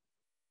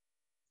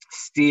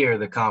steer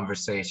the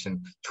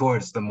conversation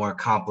towards the more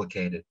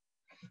complicated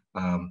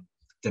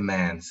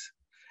demands,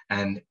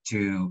 and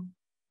to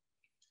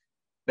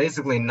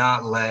basically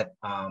not let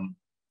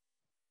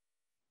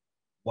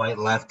white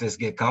leftists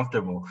get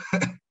comfortable.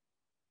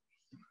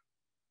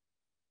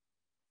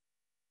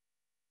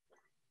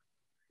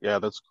 Yeah,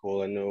 that's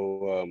cool. I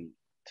know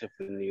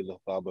Tiffany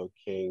Lethabo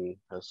King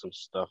has some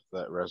stuff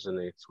that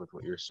resonates with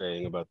what you're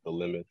saying about the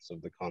limits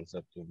of the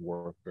concept of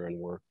worker and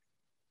work.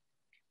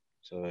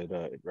 So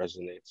it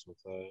resonates with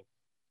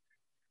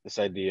this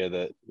idea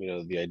that, you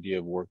know, the idea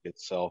of work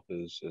itself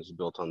is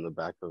built on the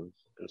back of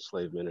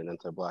enslavement and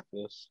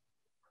anti-Blackness.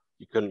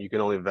 You can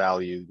only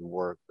value the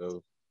work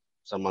of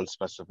some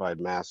unspecified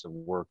mass of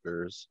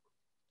workers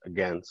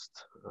against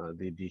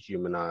the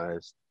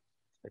dehumanized,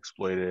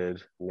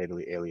 exploited,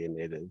 natally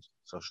alienated,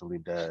 socially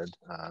dead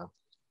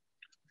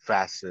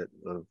facet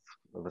of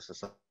a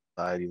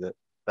society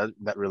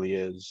that really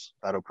is,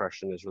 that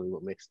oppression is really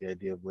what makes the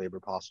idea of labor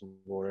possible,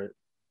 right?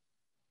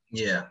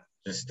 Yeah,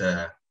 just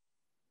I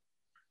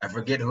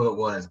forget who it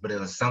was, but it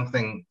was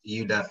something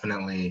you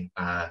definitely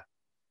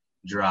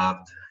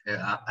dropped.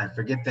 I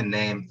forget the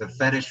name, The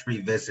Fetish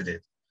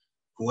Revisited.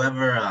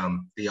 Whoever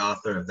the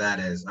author of that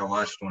is, I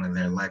watched one of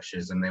their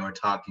lectures and they were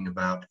talking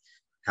about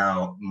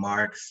how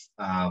Marx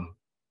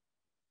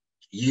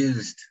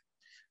used,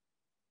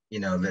 you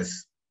know,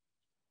 this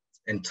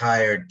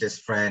entire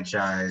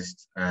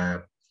disfranchised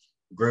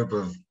group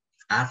of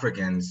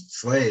Africans,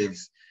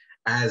 slaves,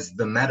 as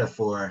the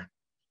metaphor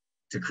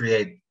to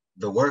create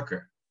the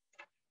worker.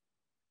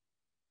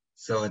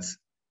 So it's,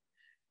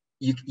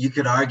 you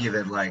could argue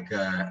that, like,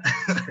 there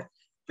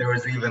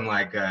was even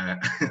like a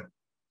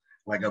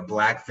like a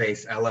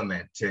blackface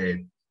element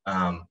to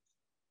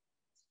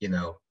you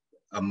know,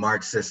 a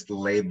Marxist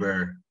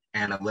labor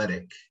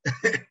analytic,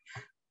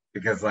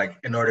 because, like,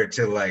 in order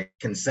to, like,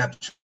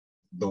 concept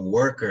the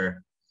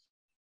worker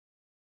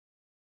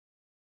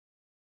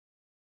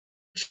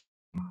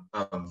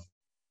of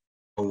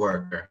a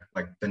worker,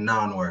 like the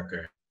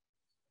non-worker,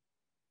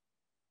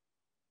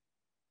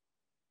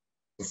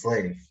 the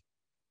slave.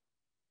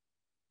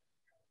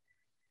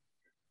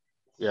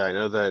 Yeah, I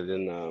know that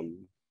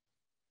in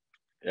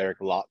Eric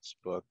Lott's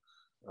book,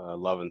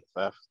 Love and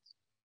Theft,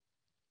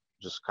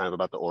 just kind of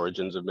about the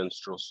origins of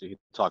minstrelsy, he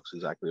talks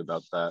exactly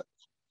about that.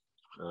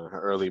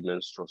 Her early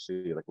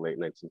minstrelsy, like late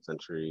 19th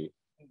century,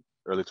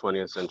 early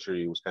 20th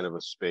century, was kind of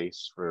a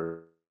space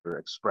for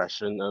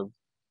expression of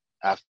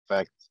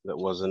affect that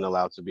wasn't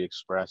allowed to be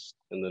expressed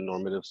in the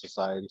normative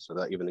society. So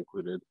that even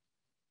included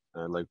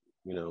like,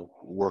 you know,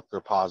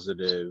 worker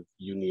positive,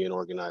 union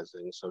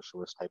organizing,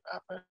 socialist type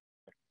affect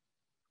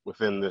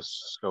within this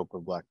scope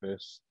of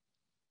blackness.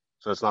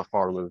 So it's not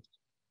far removed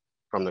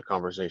from the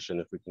conversation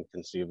if we can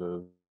conceive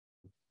of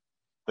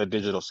the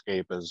digital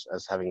scape as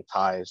having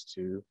ties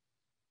to,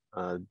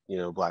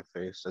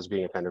 blackface, as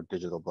being a kind of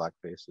digital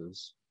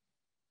blackfaces,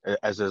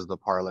 as is the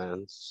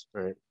parlance,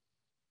 right?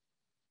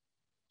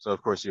 So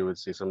of course you would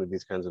see some of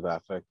these kinds of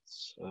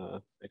affects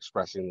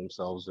expressing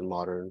themselves in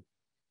modern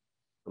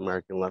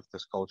American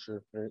leftist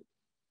culture, right?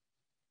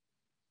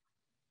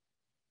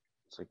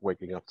 It's like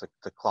waking up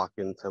to clock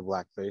into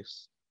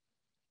blackface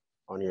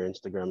on your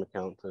Instagram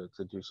account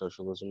to do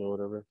socialism or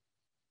whatever.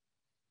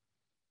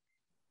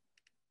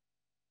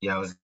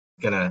 Yeah,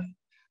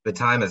 the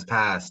time has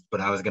passed,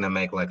 but I was gonna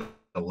make like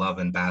a love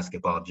and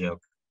basketball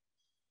joke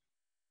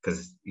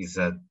because you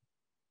said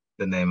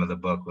the name of the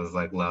book was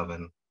like love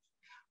and,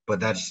 but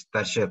that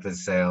ship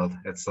has sailed.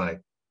 It's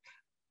like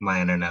my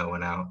internet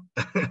went out.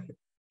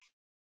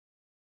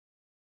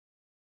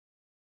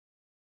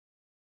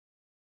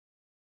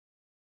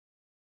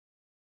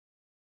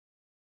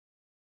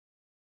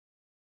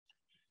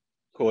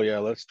 Cool, yeah,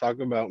 let's talk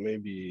about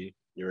maybe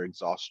your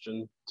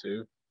exhaustion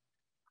too.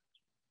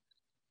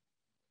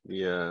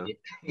 Yeah.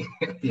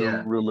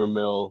 The rumor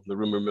mill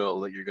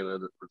that you're gonna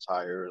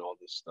retire and all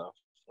this stuff.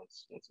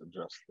 Let's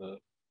address the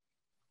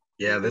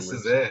this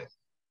is rumors.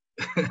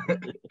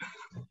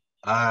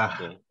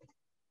 it.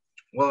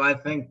 Well, I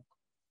think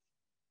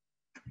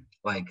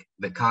like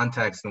the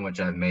context in which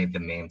I've made the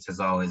memes has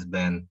always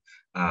been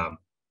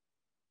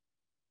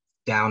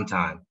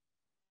downtime,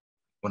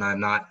 when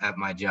I'm not at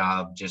my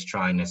job just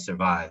trying to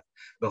survive.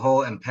 The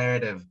whole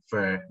imperative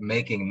for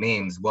making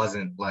memes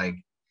wasn't like,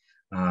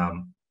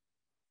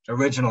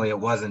 originally it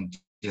wasn't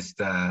just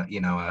a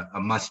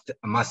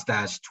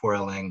mustache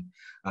twirling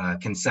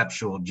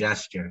conceptual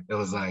gesture. It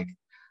was like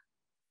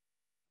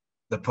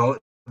the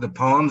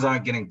poems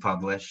aren't getting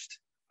published.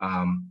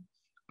 I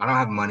don't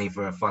have money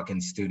for a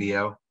fucking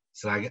studio,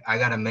 so I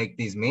gotta make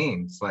these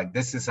memes. Like,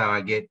 this is how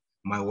I get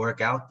my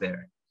work out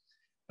there.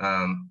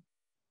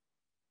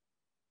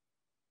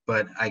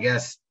 But I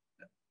guess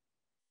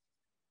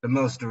the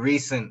most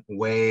recent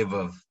wave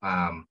of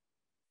kind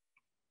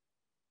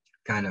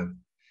of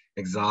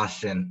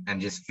exhaustion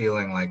and just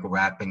feeling like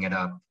wrapping it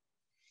up,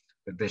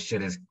 that this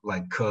shit is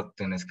like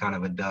cooked and it's kind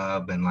of a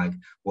dub, and like,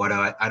 what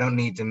I don't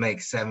need to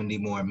make 70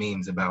 more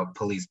memes about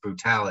police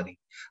brutality.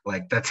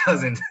 Like, that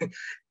doesn't,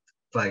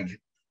 like,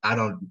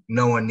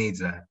 no one needs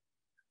that.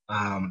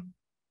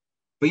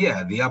 But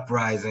yeah, the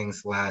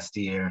uprisings last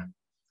year,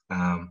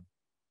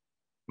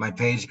 my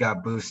page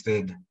got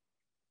boosted.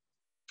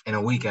 In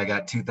a week, I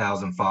got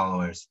 2,000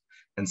 followers,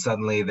 and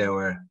suddenly there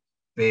were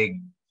big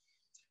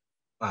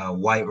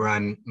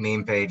white-run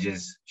meme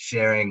pages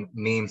sharing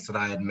memes that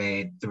I had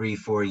made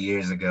 3-4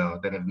 years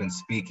ago that have been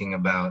speaking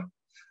about,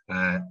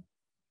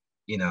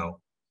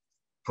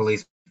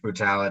 police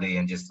brutality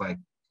and just like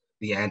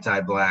the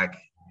anti-Black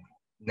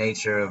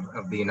nature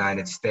of the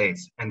United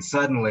States. And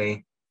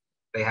suddenly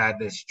they had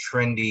this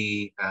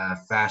trendy,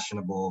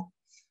 fashionable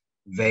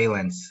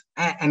valence,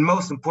 and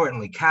most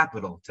importantly,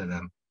 capital to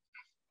them.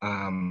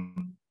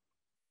 And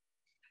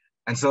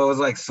so it was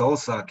like soul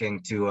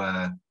sucking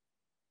to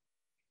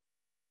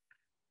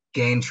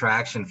gain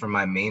traction from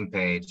my meme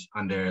page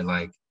under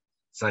like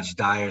such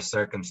dire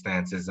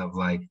circumstances of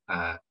like,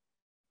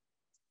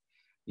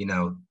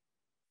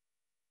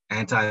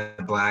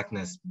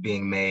 anti-Blackness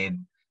being made,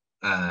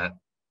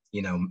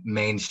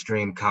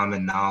 mainstream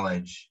common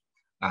knowledge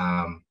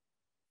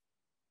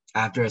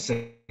after a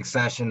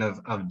succession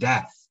of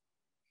death.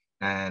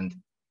 And,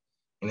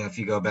 if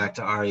you go back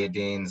to Arya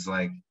Dean's,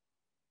 like,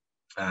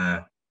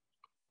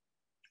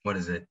 what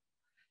is it?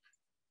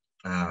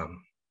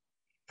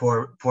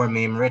 Poor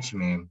meme, rich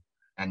meme.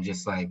 And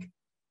just like,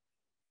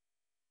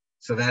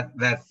 so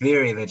that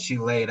theory that she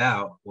laid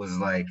out was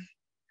like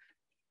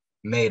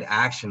made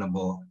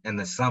actionable in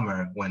the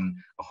summer when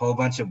a whole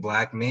bunch of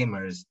Black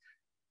memers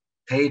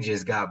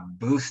pages got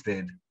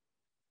boosted,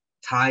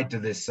 tied to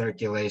this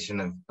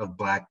circulation of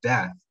Black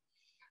death.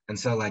 And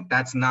so like,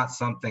 that's not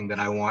something that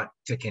I want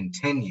to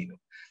continue.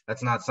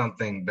 That's not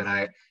something that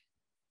I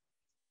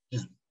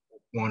just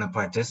want to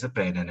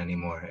participate in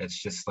anymore.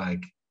 It's just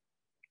like,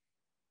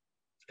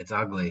 it's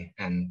ugly.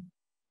 And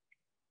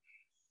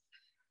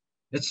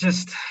it's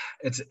just,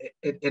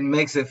 it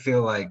makes it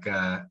feel like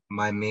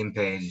my meme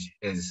page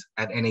is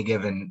at any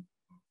given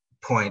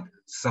point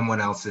someone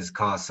else's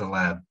cause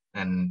celeb.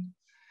 And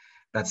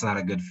that's not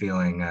a good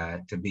feeling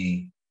to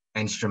be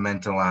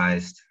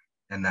instrumentalized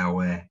in that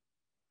way.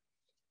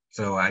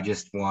 So I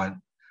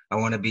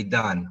want to be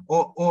done.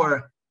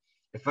 Or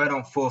if I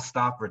don't full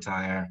stop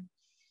retire,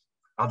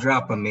 I'll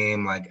drop a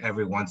meme like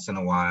every once in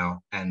a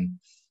while and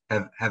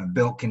have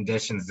built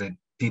conditions that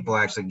people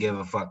actually give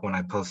a fuck when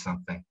I post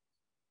something.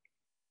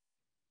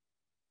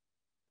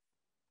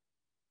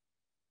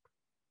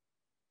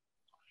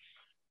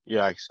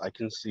 Yeah, I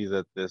can see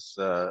that this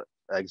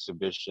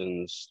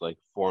exhibition's like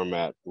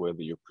format,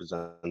 whether you're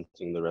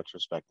presenting the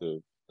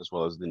retrospective as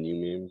well as the new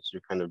memes,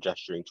 you're kind of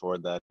gesturing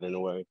toward that in a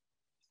way,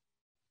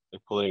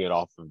 like pulling it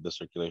off of the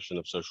circulation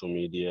of social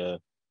media,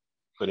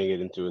 putting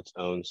it into its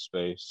own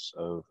space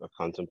of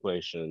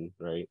contemplation,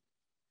 right?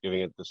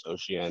 giving it this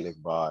oceanic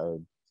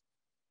vibe,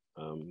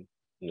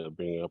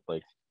 bringing up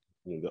like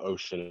the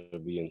ocean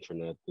of the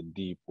internet, the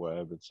deep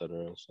web,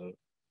 etc. So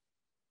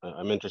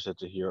I'm interested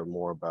to hear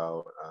more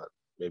about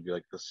maybe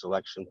like the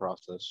selection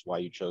process, why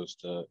you chose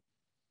to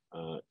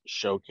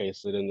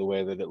showcase it in the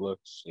way that it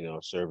looks, a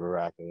server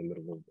rack in the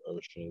middle of the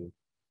ocean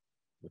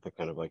with a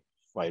kind of like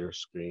fighter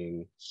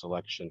screen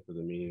selection for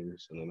the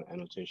memes and then the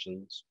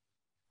annotations.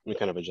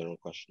 Kind of a general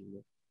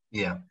question.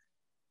 Yeah.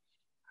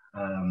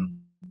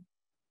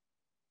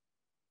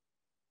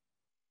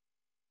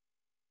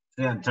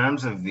 Yeah, in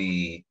terms of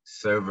the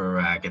server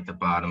rack at the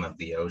bottom of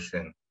the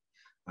ocean,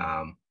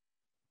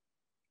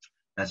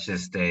 that's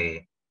just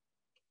a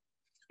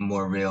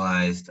more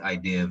realized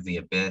idea of the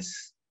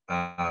abyss.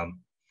 And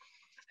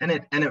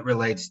it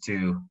relates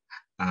to,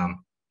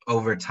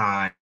 over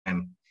time,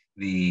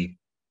 the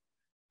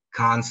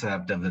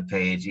concept of the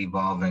page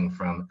evolving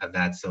from a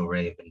 "that's so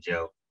Raven"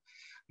 joke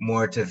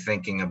more to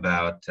thinking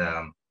about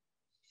the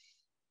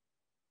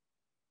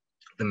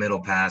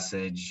middle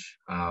passage,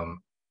 and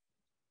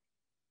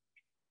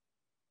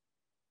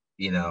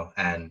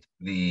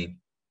the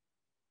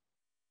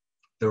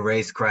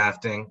race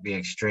crafting, the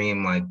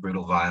extreme like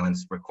brutal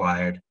violence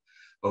required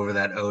over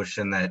that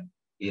ocean that,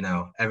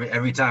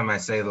 every time I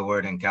say the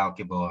word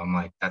incalculable, I'm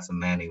like, that's a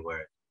Manny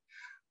word,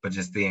 but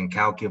just the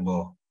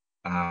incalculable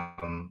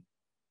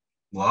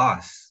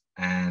loss.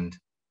 And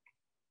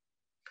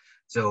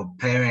so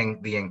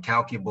pairing the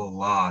incalculable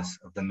loss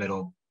of the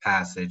middle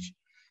passage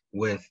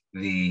with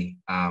the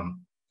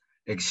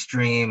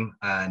extreme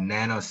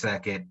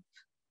nanosecond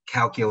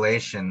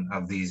calculation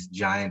of these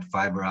giant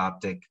fiber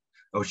optic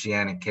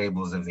oceanic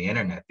cables of the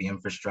internet, the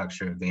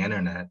infrastructure of the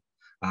internet,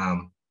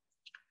 and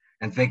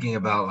thinking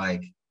about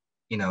like,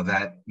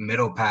 that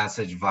middle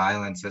passage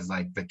violence as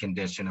like the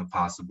condition of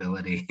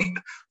possibility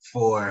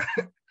for,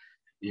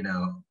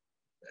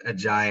 a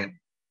giant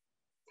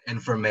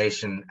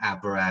information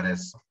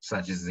apparatus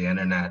such as the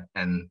internet.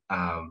 And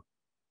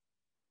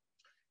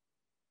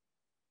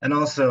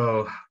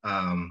also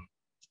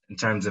in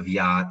terms of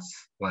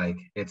yachts, like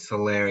it's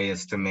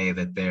hilarious to me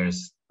that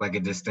there's like a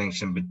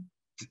distinction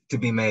to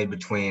be made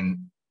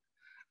between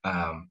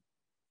a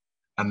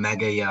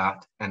mega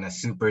yacht and a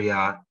super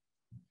yacht,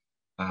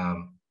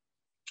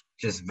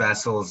 just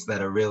vessels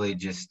that are really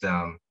just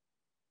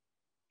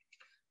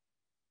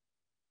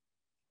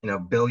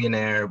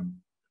billionaire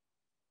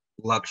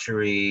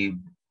luxury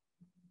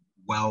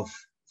wealth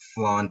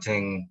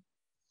flaunting,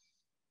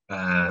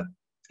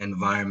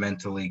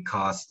 environmentally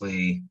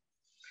costly.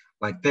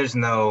 Like there's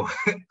no,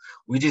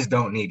 we just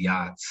don't need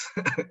yachts.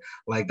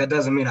 Like that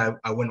doesn't mean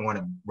I wouldn't want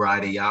to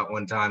ride a yacht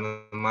one time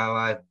in my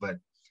life, but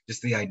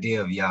just the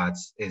idea of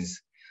yachts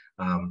is,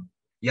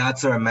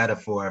 yachts are a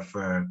metaphor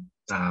for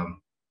the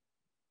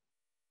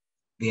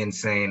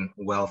insane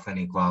wealth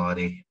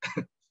inequality.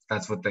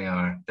 That's what they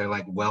are. They're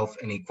like wealth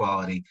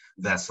inequality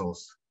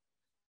vessels.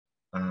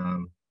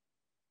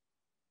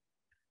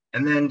 And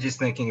then just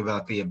thinking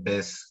about the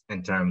abyss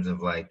in terms of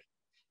like,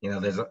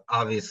 there's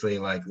obviously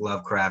like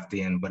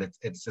Lovecraftian, but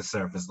it's a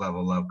surface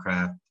level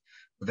Lovecraft.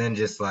 But then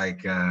just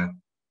like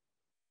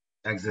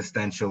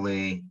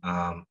existentially,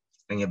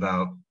 thinking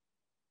about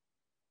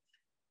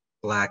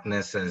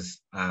Blackness as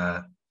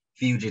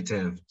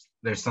fugitive.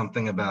 There's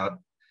something about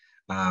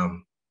a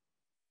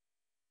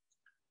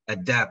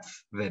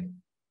depth that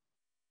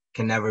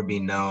can never be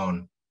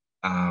known.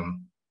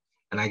 And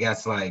I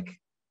guess like,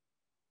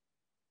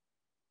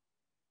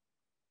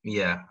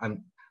 yeah,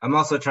 I'm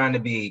also trying to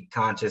be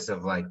conscious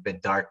of like the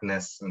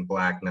darkness and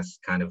blackness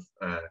kind of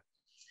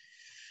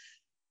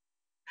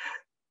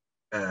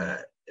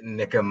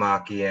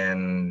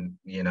Nicomachean,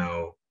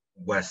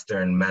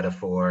 Western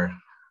metaphor,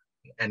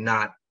 and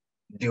not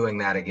doing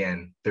that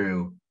again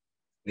through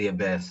the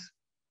abyss.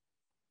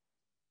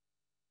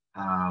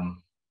 I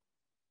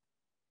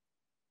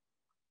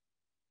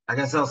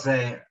guess I'll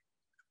say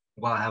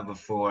what I have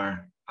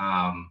before,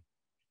 in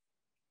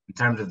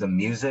terms of the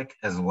music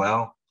as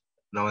well.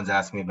 No one's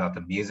asked me about the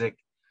music.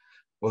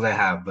 Well, they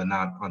have, but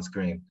not on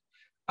screen.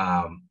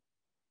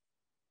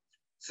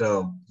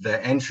 So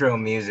the intro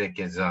music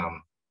is,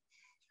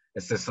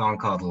 it's a song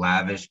called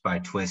Lavish by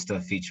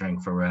Twista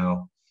featuring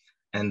Pharrell.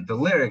 And the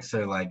lyrics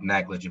are like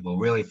negligible.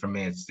 Really, for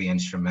me, it's the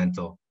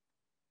instrumental.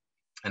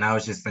 And I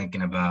was just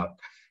thinking about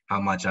how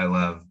much I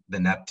love the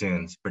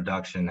Neptunes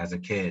production as a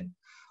kid,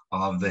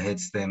 all of the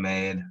hits they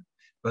made.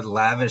 But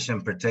Lavish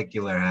in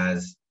particular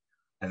has,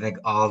 I think,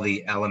 all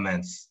the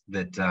elements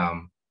that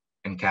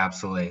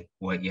encapsulate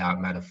what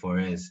yacht metaphor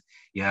is.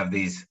 You have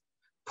these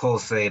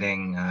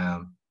pulsating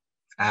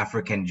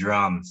African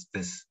drums,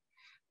 these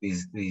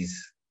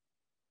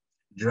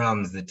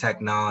drums, the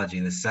technology,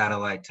 the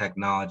satellite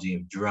technology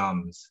of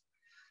drums.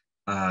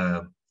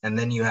 And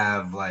then you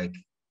have like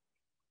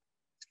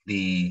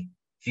the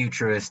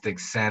futuristic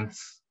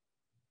synths.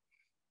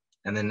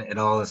 And then it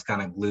all is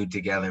kind of glued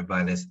together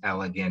by this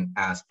elegant,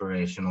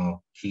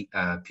 aspirational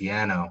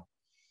piano.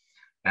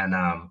 And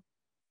I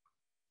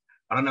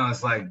don't know,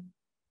 it's like,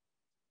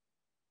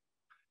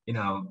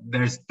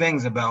 there's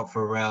things about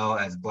Pharrell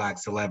as Black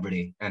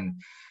celebrity.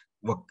 And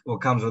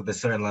what comes with a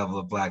certain level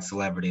of Black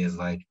celebrity is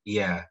like,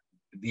 yeah,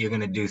 you're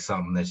gonna do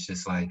something that's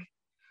just like,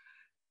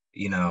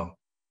 you know,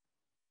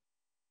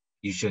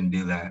 you shouldn't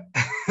do that.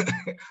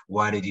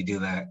 Why did you do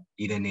that?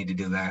 You didn't need to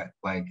do that.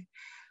 Like,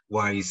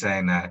 why are you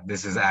saying that?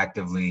 This is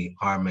actively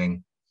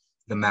harming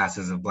the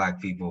masses of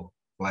Black people.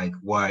 Like,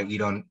 why you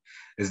don't,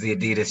 is the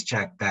Adidas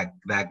check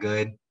that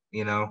good,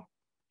 you know?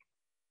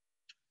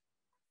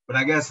 But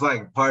I guess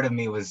like part of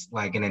me was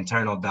like an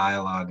internal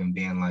dialogue and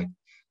being like,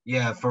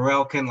 yeah,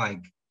 Pharrell can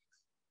like,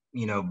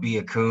 you know, be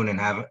a coon and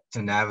have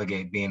to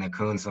navigate being a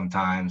coon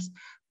sometimes.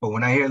 But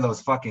when I hear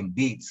those fucking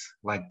beats,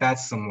 like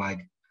that's some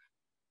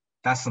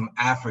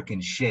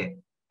African shit.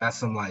 That's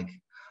some like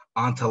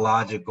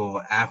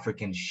ontological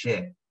African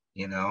shit,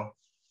 you know?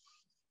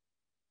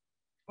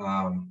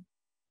 And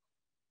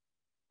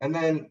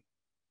then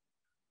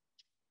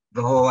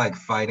the whole like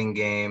fighting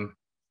game,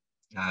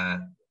 I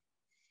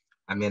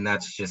mean,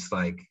 that's just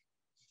like,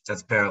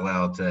 that's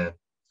parallel to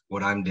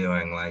what I'm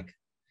doing. Like,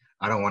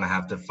 I don't want to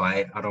have to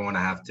fight. I don't want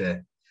to have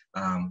to,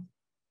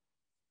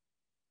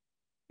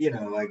 you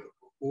know, like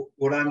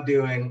what I'm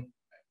doing,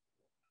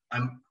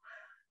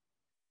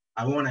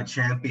 I want to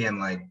champion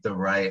like the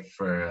right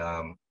for,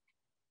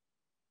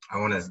 I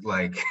want to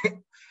like,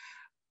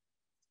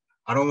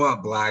 I don't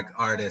want Black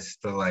artists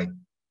to like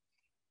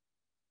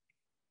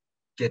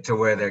get to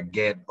where they're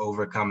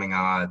overcoming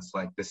odds,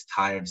 like this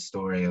tired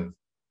story of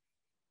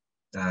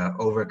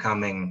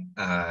overcoming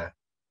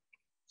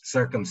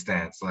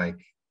circumstance. Like,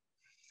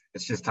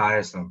 it's just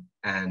tiresome.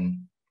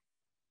 And,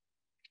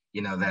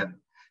 you know, that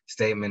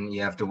statement,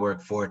 you have to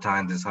work 4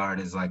 times as hard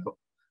as like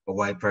a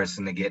white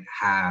person to get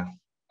half.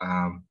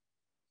 I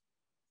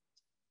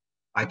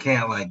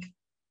can't like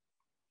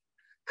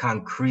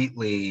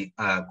concretely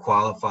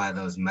qualify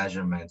those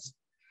measurements,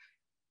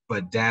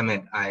 but damn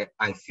it, I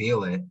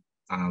feel it.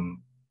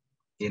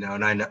 You know,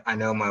 and I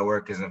know my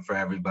work isn't for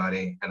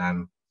everybody,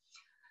 and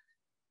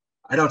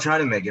I don't try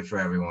to make it for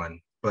everyone,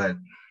 but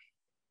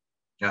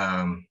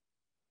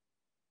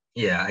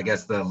yeah, I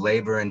guess the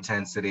labor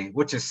intensity,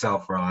 which is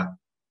self-wrought,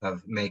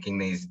 of making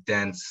these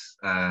dense,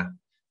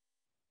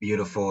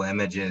 beautiful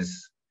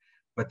images,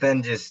 but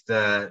then just,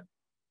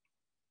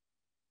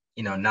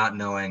 you know, not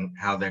knowing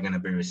how they're going to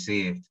be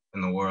received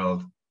in the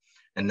world,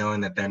 and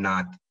knowing that they're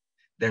not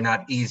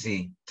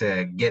easy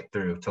to get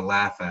through, to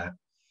laugh at,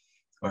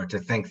 or to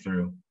think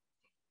through.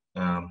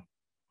 But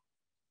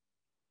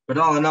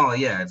all in all,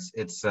 yeah, it's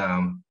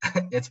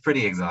it's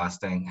pretty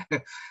exhausting.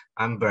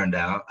 I'm burned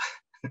out.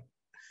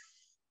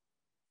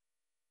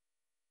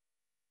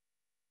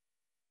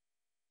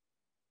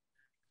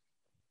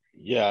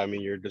 Yeah, I mean,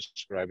 you're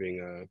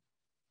describing a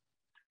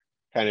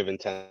kind of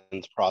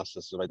intense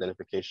process of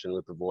identification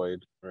with the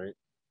void, right?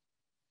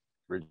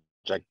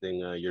 Rejecting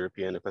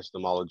European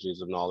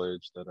epistemologies of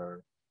knowledge that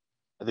are,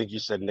 I think you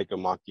said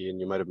Nicomachean,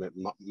 you might have meant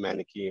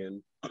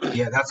Manichaean.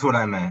 Yeah, that's what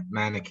I meant,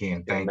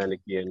 Manichaean, thank you.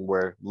 Manichaean,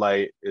 where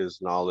light is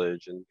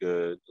knowledge and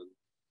good, and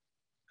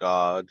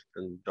God,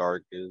 and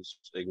dark is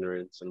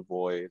ignorance and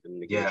void and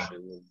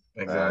negation.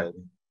 Yeah,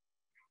 exactly.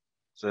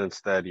 So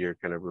instead, you're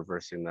kind of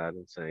reversing that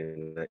and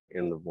saying that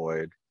in the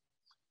void,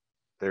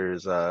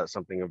 there's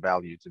something of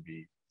value to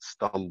be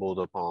stumbled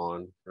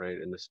upon,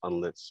 right, in this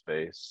unlit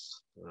space.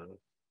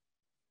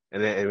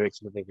 And it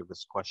makes me think of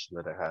this question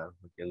that I have,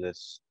 like in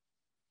this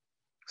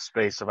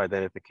space of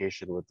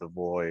identification with the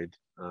void,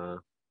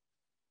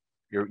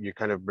 you're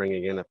kind of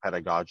bringing in a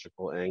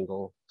pedagogical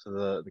angle to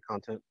the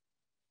content,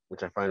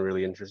 which I find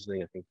really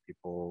interesting. I think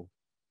people,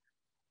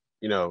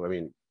 you know, I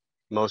mean,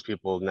 most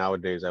people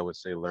nowadays, I would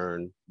say,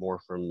 learn more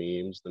from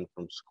memes than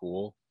from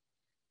school,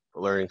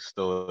 but learning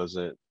still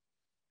isn't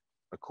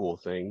a cool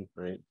thing,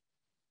 right?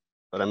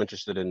 But I'm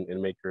interested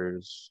in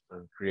makers,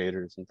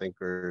 creators, and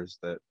thinkers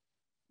that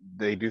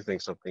they do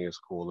think something is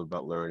cool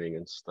about learning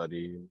and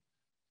study,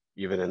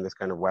 even in this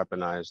kind of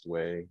weaponized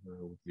way,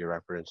 with your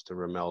reference to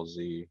Ramel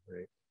Z,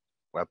 right?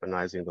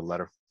 Weaponizing the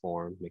letter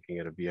form, making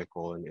it a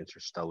vehicle in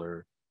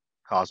interstellar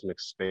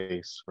cosmic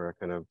space for a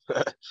kind of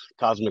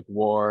cosmic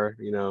war,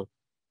 you know,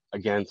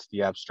 against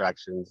the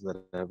abstractions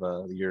that have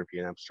the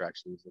European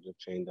abstractions that have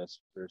chained us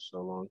for so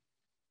long.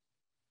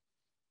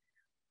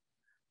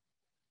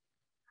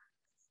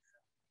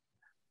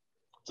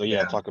 So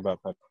yeah, talk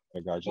about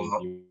pedagogy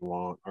if you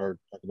want, or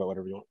talk about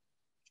whatever you want.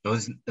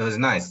 It was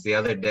nice. The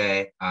other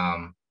day,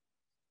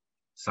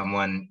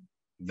 someone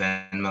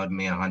Venmo'd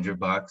me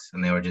 $100,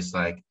 and they were just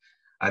like,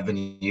 I've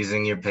been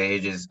using your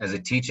page as a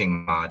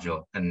teaching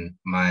module, and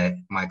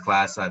my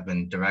class, I've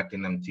been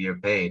directing them to your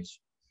page.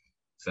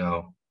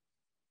 So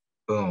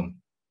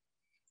boom.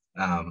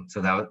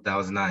 So that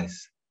was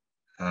nice.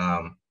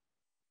 But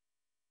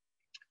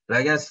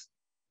I guess,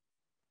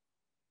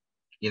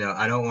 you know,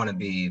 I don't want to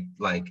be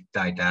like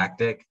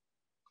didactic.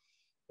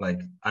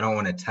 Like, I don't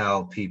want to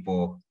tell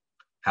people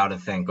how to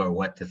think or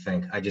what to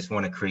think. I just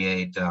want to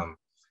create,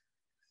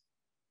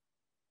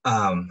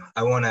 I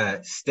want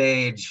to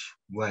stage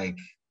like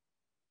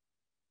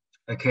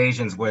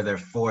occasions where they're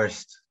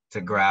forced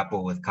to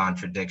grapple with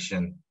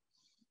contradiction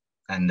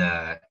and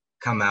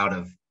come out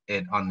of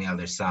it on the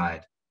other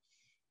side.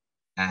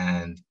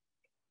 And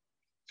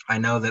I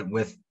know that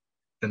with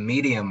the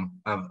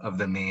medium of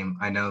the meme,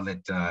 I know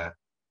that,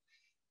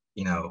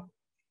 you know,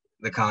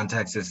 the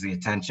context is the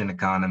attention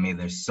economy.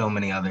 There's so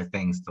many other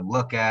things to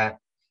look at.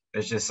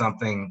 There's just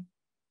something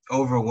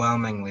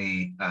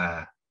overwhelmingly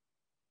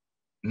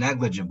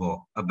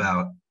negligible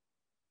about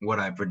what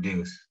I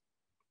produce.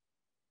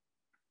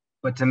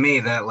 But to me,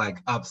 that like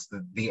ups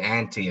the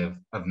ante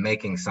of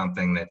making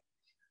something that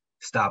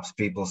stops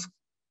people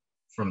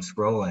from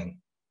scrolling.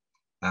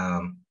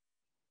 And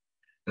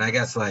I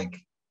guess like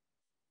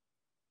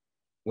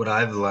what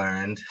I've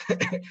learned,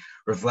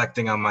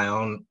 reflecting on my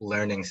own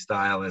learning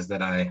style, is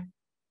that I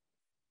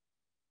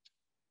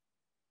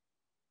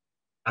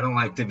don't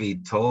like to be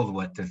told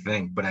what to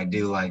think, but I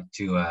do like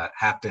to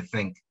have to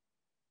think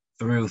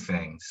through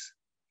things.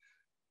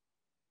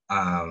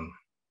 So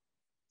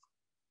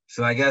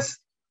I guess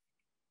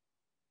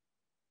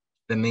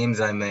the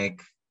memes I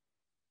make,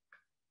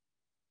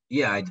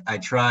 yeah, I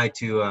try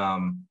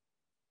to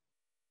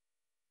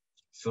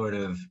sort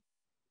of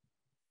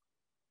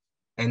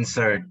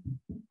insert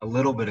a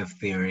little bit of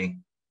theory,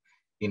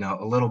 you know,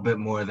 a little bit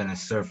more than a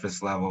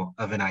surface level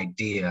of an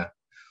idea,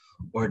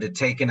 or to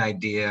take an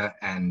idea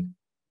and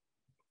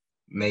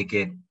make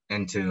it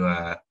into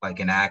like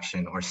an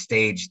action, or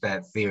stage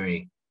that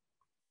theory,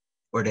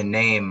 or to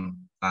name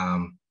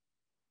an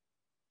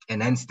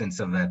instance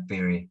of that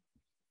theory.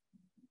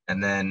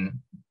 And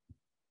then,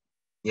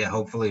 yeah,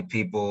 hopefully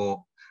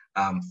people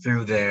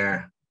through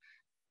their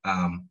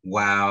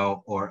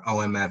wow or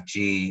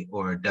OMFG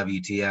or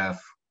WTF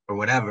or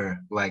whatever,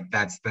 like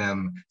that's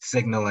them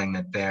signaling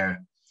that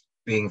they're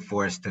being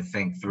forced to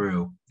think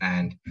through.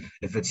 And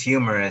if it's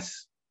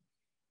humorous,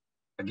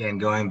 again,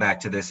 going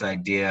back to this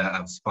idea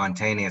of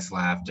spontaneous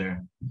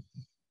laughter,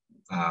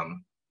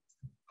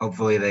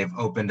 hopefully they've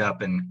opened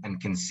up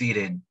and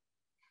conceded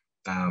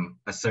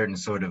a certain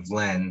sort of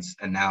lens,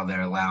 and now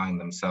they're allowing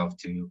themselves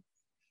to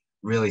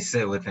really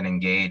sit with and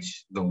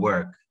engage the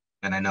work.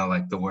 And I know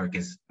like the work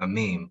is a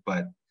meme,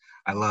 but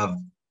I love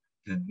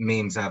the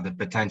memes have the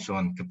potential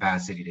and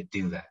capacity to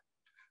do that.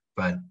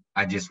 But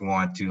I just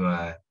want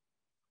to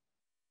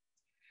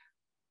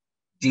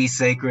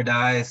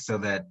desacredize so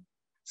that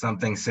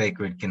something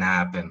sacred can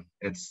happen.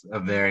 It's a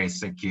very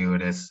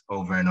circuitous,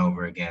 over and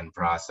over again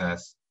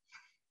process.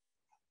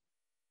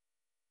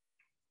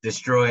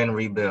 Destroy and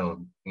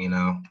rebuild, you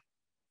know?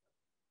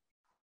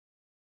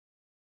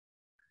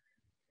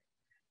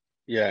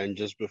 Yeah, and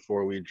just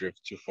before we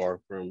drift too far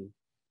from,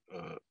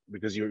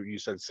 because you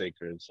said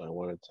sacred, so I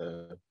wanted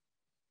to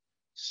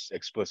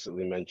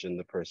explicitly mention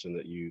the person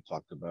that you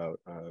talked about,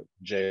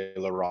 J.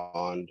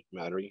 LaRond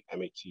Mattery,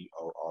 Matry.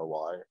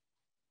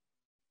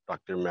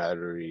 Dr.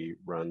 Mattery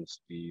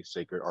runs the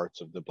Sacred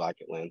Arts of the Black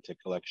Atlantic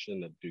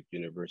collection at Duke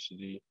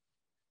University,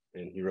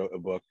 and he wrote a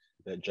book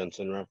that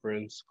Jenson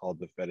referenced called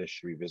The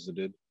Fetish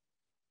Revisited.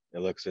 It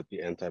looks at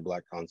the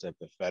anti-Black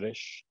concept of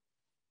fetish,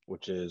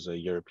 which is a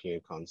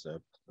European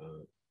concept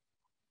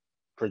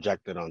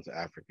projected onto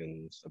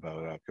Africans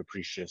about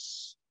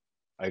capricious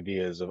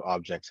ideas of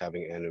objects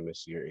having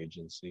animacy or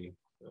agency.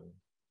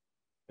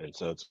 And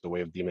so it's a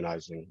way of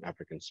demonizing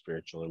African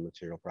spiritual and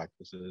material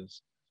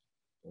practices,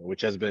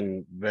 which has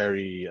been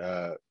very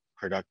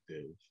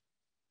productive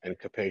and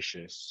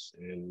capacious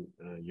in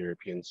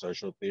European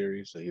social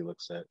theory. So he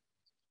looks at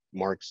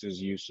Marx's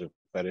use of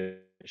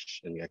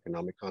fetish in the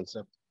economic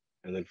concept,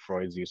 and then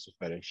Freud's use of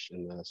fetish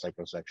in the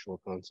psychosexual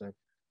concept.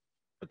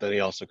 But then he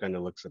also kind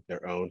of looks at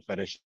their own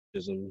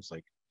fetishisms,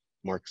 like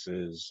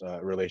Marx's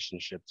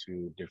relationship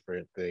to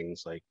different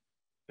things like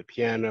the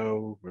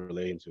piano,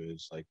 relating to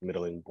his like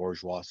middling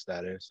bourgeois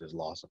status, his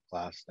loss of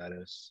class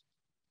status,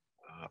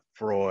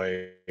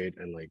 Freud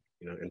and like,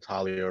 you know,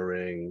 intaglio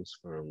rings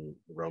from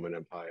the Roman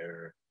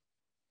Empire,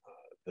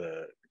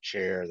 the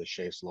chair, the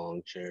chaise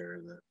longue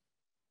chair that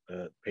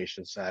the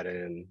patient sat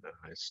in,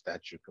 his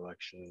statue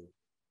collection,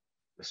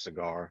 the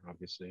cigar,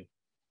 obviously.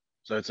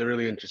 So it's a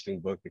really interesting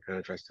book. It kind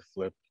of tries to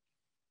flip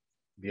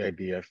the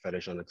idea of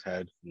fetish on its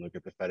head and look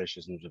at the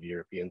fetishisms of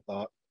European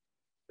thought.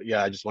 But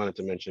yeah, I just wanted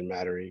to mention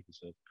Mattery.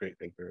 He's a great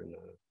thinker and a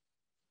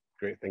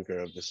great thinker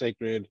of the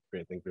sacred,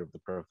 great thinker of the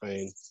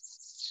profane,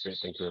 great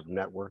thinker of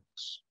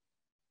networks.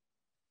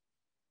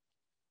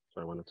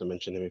 So I wanted to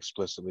mention him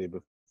explicitly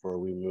before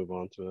we move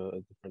on to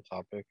a different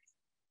topic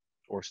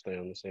or stay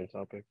on the same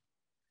topic.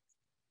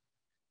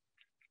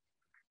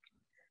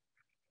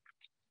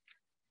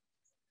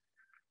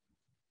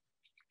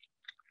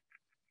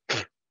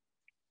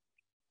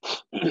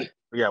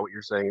 Yeah, what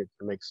you're saying,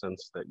 it makes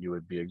sense that you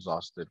would be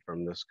exhausted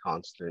from this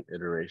constant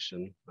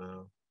iteration,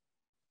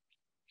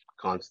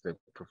 constant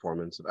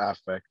performance of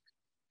affect,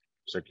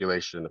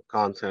 circulation of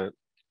content.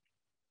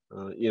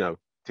 You know,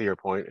 to your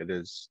point, it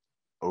is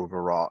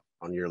overwrought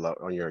on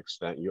your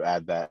extent. You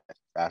add that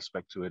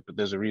aspect to it, but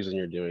there's a reason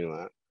you're doing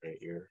that, right?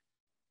 You're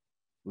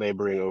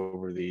laboring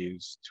over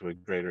these to a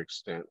greater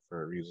extent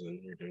for a reason.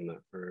 You're doing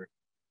that for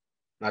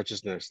not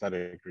just an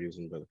aesthetic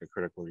reason, but like a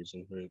critical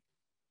reason, right?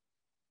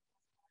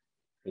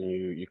 And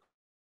you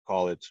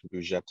call it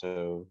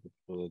Bugetto, for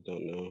people that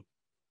don't know.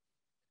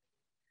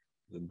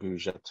 the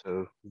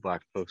Bougetto,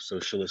 Black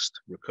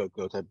post-socialist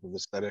Rococo type of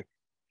aesthetic,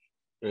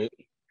 right?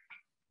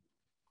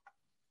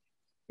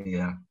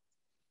 Yeah.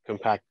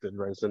 Compacted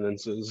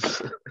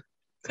resonances.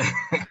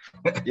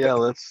 Yeah,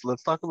 let's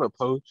talk about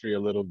poetry a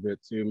little bit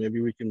too.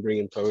 Maybe we can bring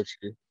in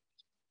poetry.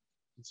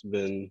 It's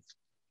been,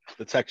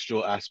 the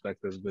textual aspect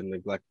has been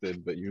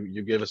neglected, but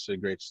you gave us a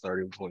great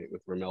starting point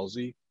with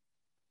Ramelzi.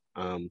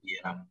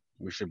 Yeah.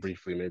 We should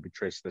briefly maybe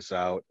trace this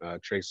out.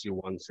 Tracy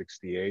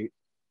 168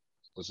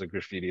 was a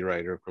graffiti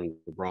writer from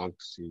the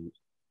Bronx. He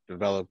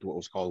developed what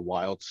was called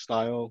wild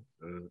style.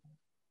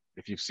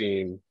 If you've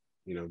seen,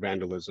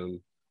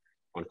 vandalism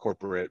on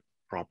corporate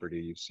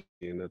property, you've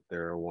seen that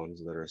there are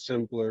ones that are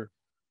simpler,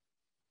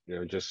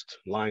 just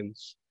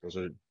lines. Those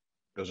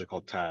are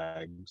called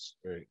tags,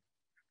 right?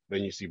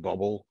 Then you see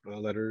bubble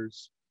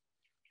letters.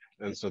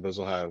 And so those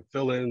will have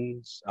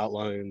fill-ins,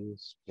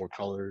 outlines, more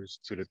colors,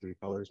 2 to 3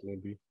 colors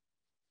maybe.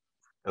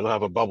 And they'll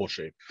have a bubble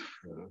shape.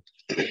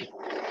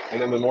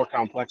 And then the more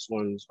complex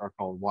ones are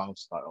called wild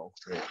style,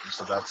 right? And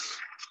so that's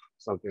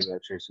something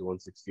that Tracy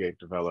 168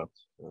 developed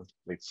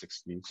late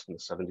 60s and the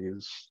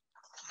 70s.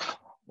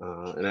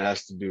 And it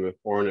has to do with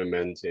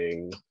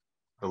ornamenting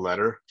the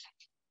letter,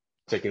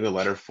 taking the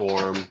letter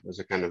form as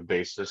a kind of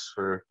basis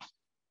for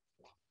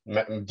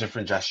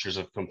different gestures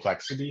of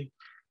complexity.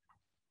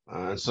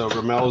 And so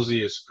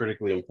Ramelzi is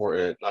critically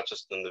important, not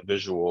just in the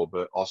visual,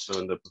 but also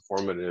in the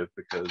performative,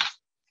 because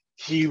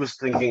he was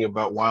thinking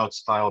about wild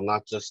style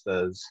not just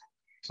as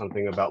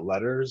something about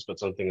letters, but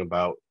something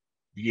about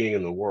being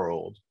in the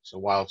world. So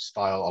wild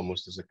style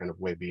almost as a kind of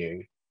way of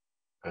being,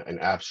 an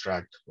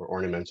abstract or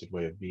ornamented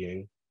way of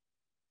being.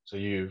 So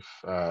you've,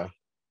 I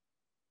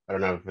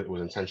don't know if it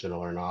was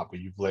intentional or not, but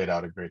you've laid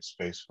out a great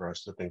space for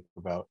us to think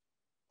about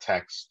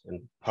text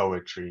and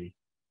poetry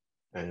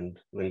and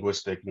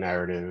linguistic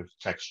narrative,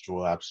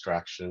 textual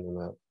abstraction in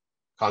the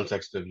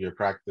context of your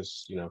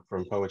practice,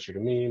 from poetry to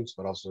memes,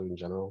 but also in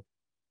general.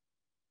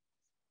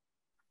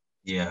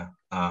 Yeah.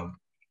 Well,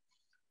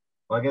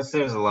 I guess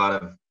there's a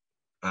lot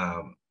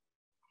of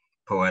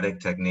poetic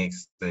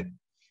techniques that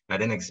I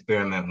didn't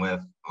experiment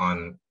with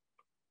on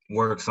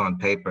works on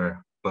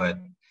paper, but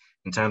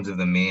in terms of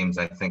the memes,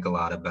 I think a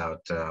lot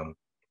about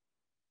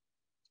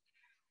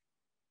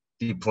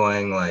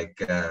deploying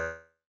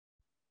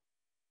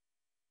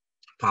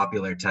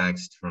popular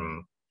text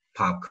from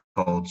pop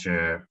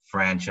culture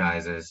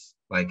franchises,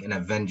 like an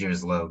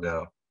Avengers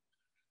logo.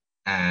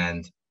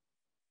 And,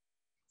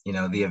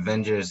 the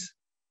Avengers,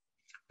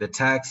 the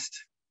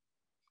text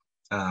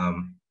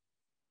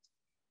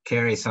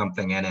carries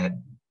something in it,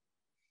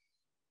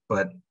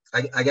 but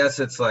I guess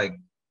it's like,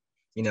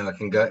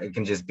 it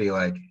can just be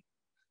like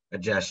a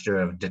gesture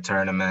of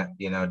détournement,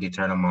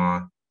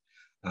 détournement.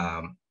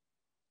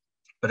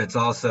 But it's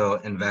also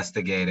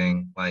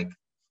investigating like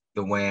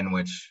the way in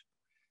which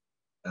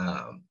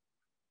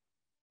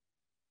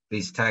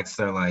these texts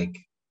are like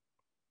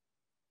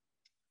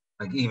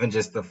even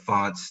just the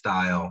font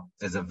style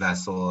is a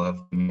vessel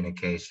of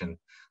communication.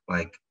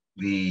 Like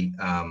the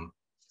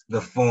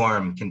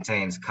form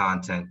contains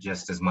content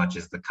just as much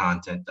as the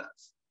content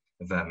does,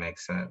 if that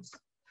makes sense.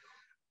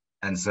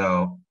 And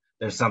so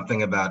there's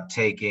something about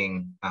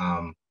taking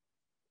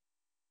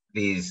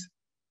these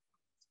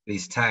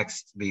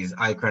texts, these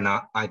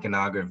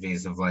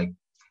iconographies of like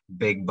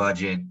big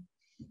budget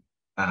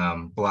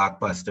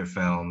blockbuster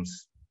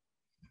films,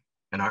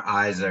 and our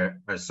eyes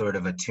are sort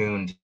of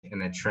attuned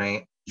and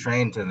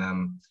trained to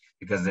them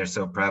because they're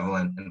so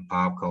prevalent in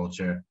pop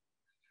culture,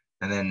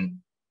 and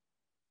then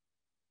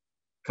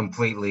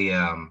completely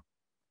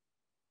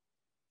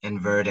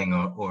inverting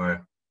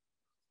or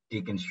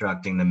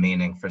deconstructing the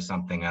meaning for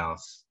something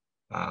else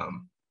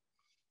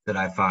that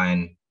I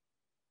find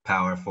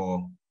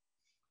powerful,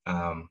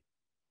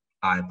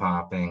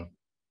 eye-popping.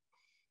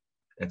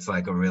 It's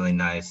like a really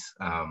nice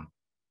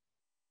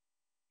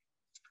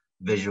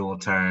visual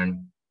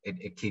turn.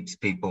 It keeps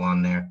people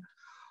on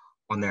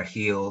their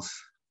heels.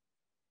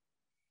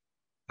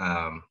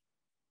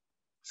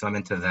 So I'm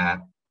into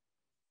that.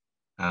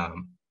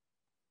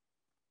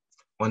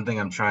 One thing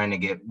I'm trying to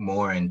get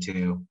more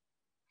into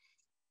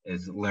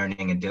is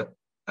learning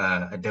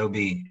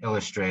Adobe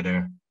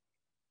Illustrator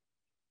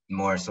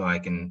more, so I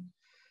can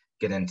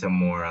get into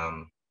more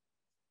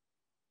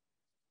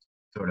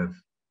sort of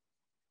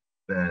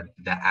the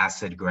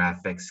acid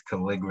graphics,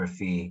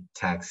 calligraphy,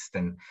 text,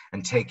 and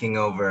taking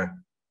over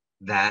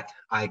that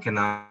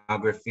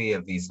iconography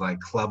of these like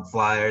club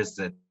flyers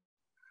that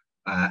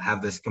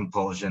have this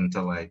compulsion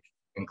to like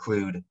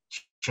include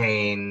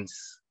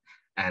chains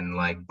and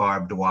like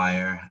barbed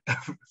wire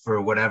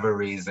for whatever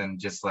reason,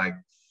 just like,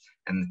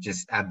 and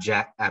just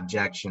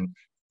abjection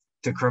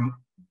to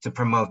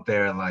promote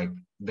their like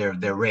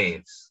their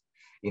raves,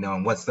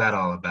 and what's that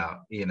all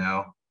about,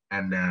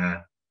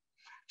 and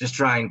just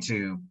trying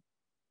to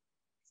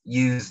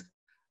use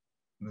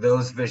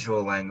those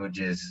visual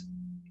languages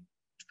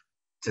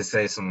to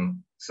say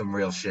some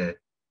real shit.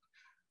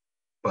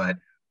 But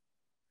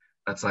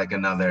that's like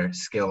another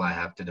skill I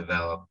have to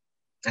develop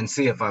and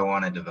see if I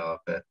want to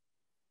develop it.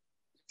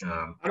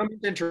 I don't mean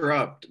to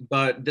interrupt,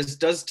 but this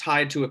does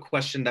tie to a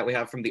question that we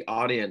have from the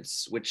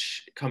audience,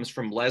 which comes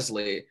from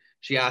Leslie.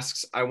 She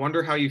asks, I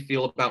wonder how you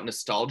feel about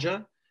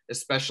nostalgia,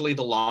 especially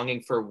the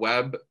longing for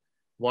Web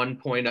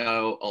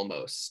 1.0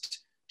 almost.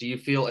 Do you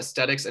feel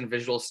aesthetics and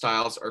visual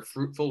styles are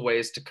fruitful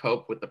ways to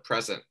cope with the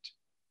present?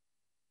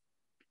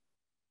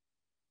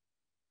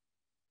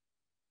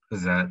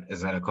 Is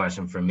that a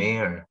question for me,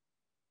 or?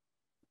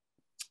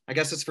 I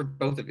guess it's for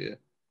both of you.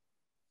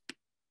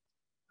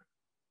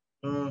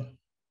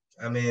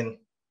 I mean,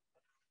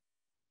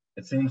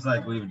 it seems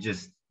like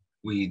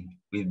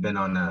we've been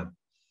on a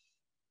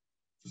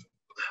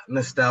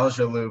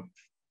nostalgia loop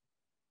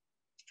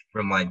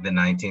from like the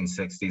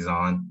 1960s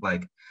on.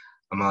 Like,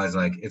 I'm always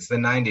like, it's the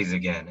 90s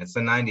again. It's the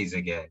 90s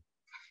again.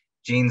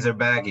 Jeans are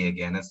baggy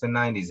again. It's the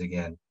 90s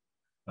again.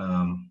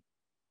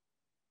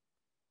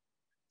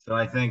 So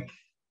I think,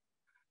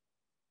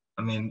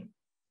 I mean,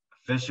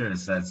 Fisher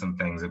has said some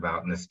things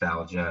about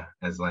nostalgia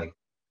as like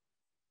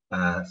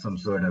some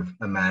sort of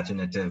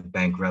imaginative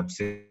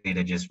bankruptcy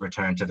to just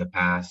return to the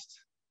past.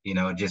 You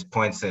know, it just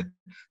points at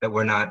that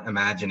we're not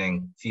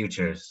imagining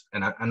futures.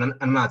 And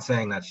I'm not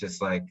saying that's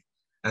just like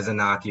as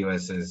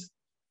innocuous as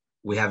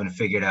we haven't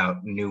figured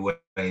out new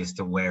ways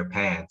to wear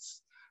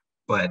pants,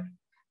 but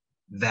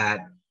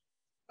that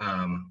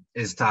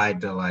is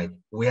tied to like,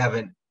 we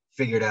haven't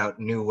figured out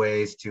new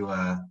ways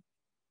to,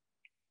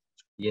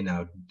 you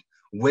know,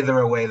 wither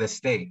away the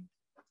state.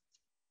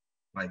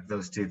 Like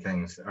those two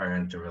things are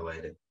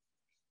interrelated.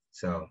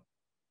 So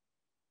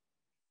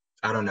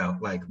I don't know,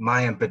 like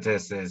my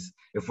impetus is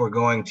if we're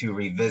going to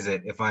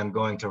revisit, if I'm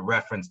going to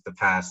reference the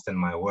past in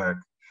my work,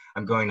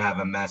 I'm going to have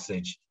a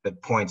message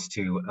that points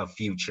to a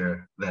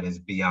future that is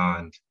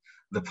beyond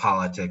the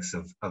politics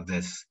of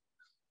this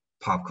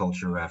pop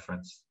culture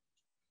reference.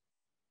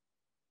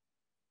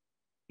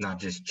 Not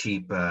just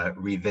cheap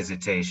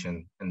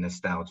revisitation and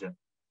nostalgia.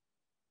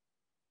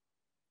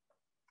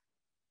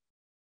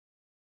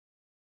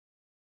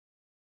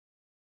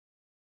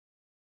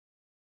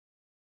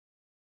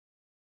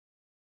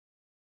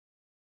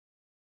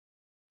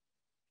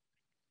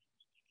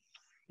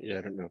 Yeah,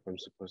 I don't know if I'm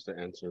supposed to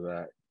answer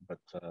that, but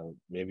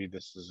maybe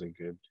this is a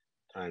good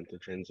time to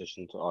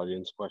transition to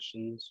audience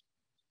questions.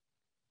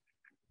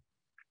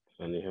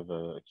 If any have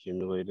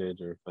accumulated,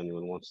 or if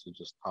anyone wants to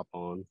just hop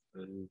on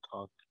and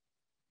talk.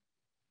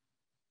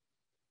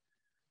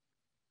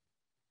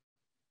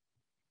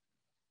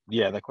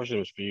 Yeah, that question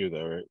was for you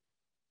though,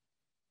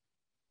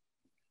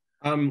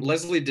 right?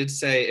 Leslie did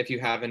say if you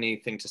have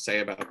anything to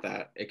say about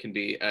that, it can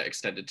be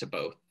extended to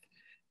both.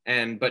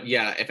 But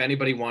yeah, if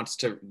anybody wants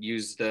to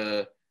use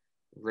the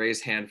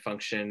raise hand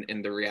function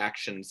in the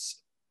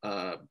reactions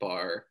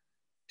bar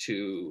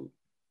to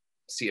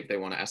see if they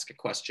want to ask a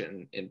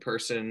question in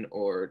person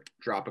or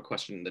drop a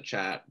question in the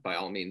chat, by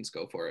all means,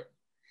 go for it.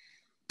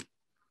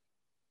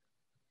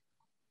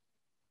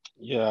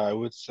 Yeah, I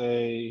would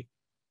say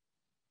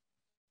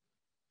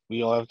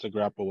we all have to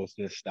grapple with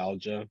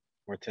nostalgia.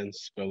 Martin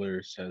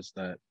Spiller says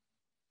that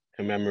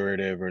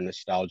commemorative or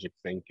nostalgic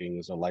thinking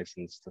is a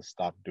license to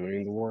stop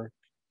doing the work.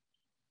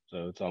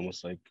 So it's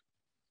almost like,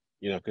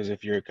 you know, because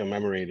if you're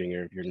commemorating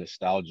or if you're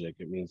nostalgic,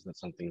 it means that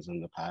something's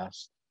in the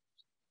past.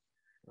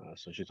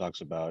 So she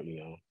talks about, you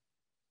know,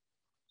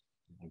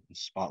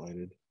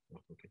 spotlighted.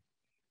 Oh, okay.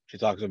 She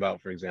talks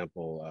about, for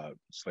example,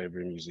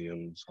 slavery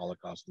museums,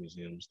 Holocaust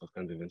museums, those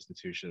kinds of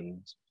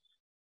institutions.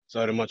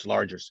 So at a much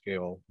larger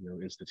scale, you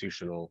know,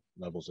 institutional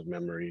levels of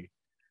memory.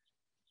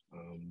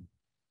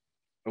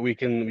 But we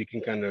can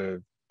kind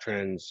of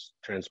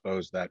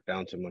transpose that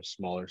down to much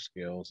smaller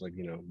scales, like,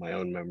 you know, my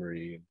own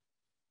memory,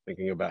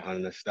 thinking about how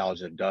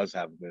nostalgia does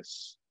have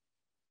this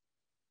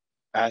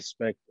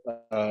aspect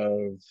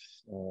of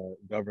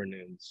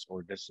governance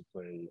or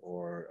discipline,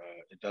 or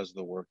it does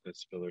the work that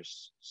Spiller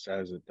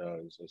says it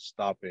does, of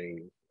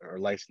stopping or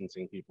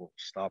licensing people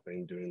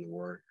stopping doing the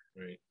work,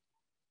 right?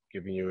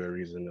 Giving you a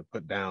reason to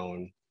put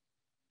down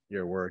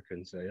your work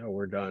and say, oh,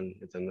 we're done.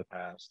 It's in the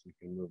past. We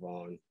can move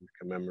on. We've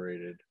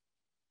commemorated.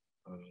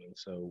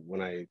 So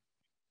when I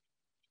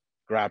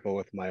grapple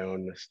with my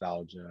own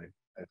nostalgia,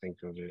 I think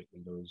of it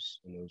in those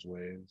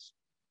ways.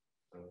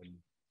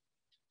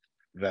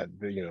 That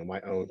you know, my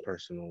own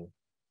personal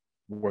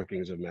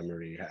workings of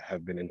memory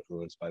have been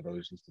influenced by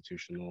those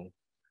institutional,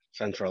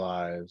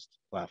 centralized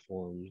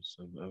platforms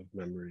of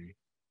memory,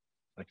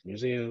 like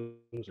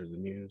museums or the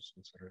news,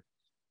 etc.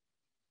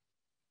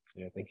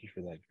 Yeah, thank you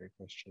for that great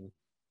question.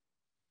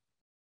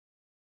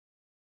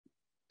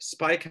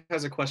 Spike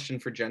has a question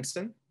for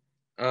Jenson.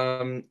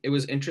 It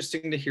was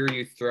interesting to hear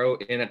you throw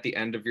in at the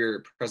end of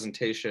your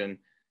presentation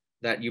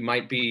that you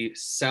might be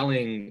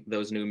selling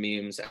those new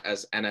memes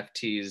as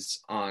NFTs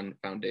on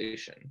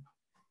Foundation.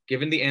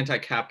 Given the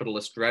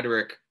anti-capitalist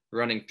rhetoric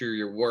running through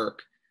your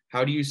work,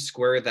 how do you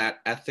square that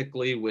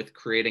ethically with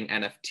creating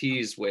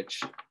NFTs,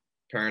 which,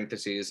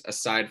 parentheses,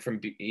 aside from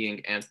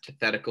being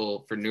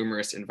antithetical for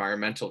numerous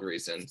environmental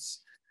reasons,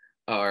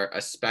 are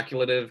a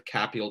speculative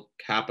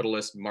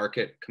capitalist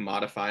market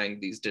commodifying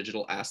these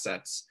digital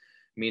assets,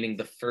 meaning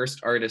the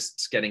first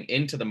artists getting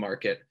into the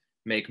market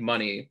make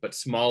money, but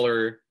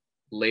smaller,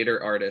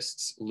 later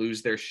artists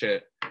lose their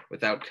shit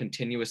without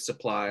continuous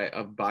supply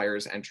of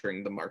buyers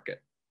entering the market?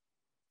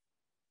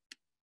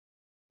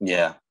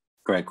 Yeah,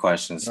 great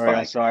question, Spike. All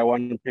right, so I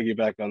want to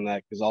piggyback on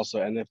that because also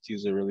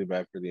NFTs are really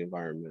bad for the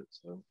environment.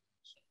 So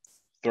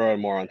throw it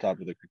more on top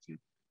of the critique.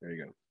 There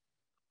you go.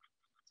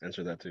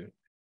 Answer that too.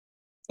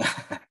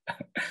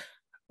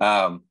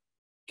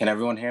 Can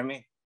everyone hear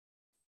me?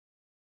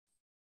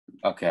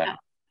 Okay.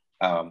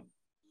 I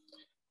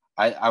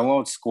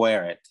won't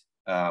square it.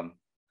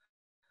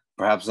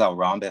 Perhaps I'll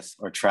rhombus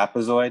or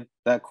trapezoid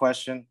that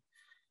question.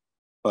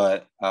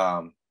 But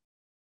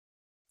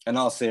in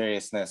all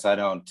seriousness, I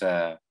don't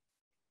have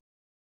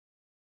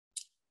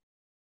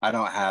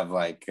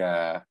like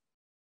an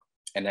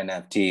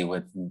NFT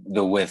with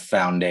the With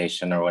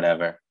Foundation or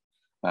whatever.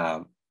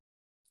 It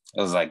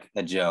was like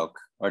a joke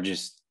or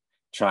just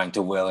trying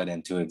to will it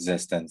into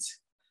existence.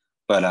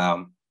 But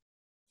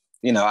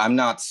you know, I'm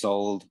not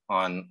sold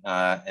on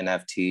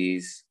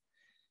NFTs.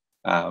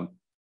 I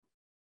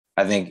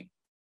think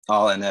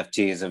all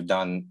NFTs have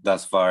done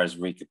thus far is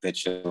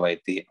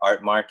recapitulate the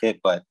art market,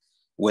 but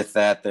with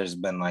that, there's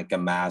been like a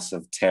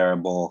massive,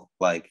 terrible,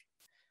 like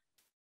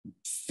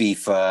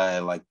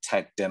FIFA, like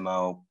tech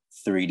demo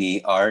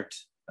 3D art.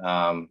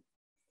 I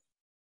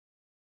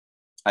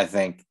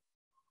think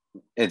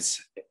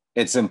it's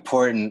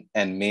important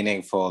and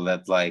meaningful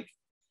that like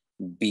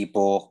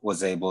Beeple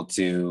was able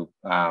to,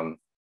 you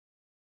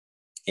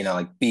know,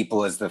 like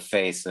Beeple is the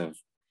face of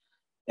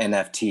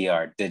NFT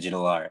art,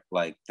 digital art,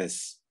 like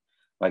this,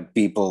 like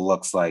Beeple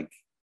looks like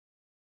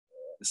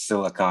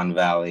Silicon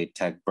Valley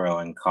tech bro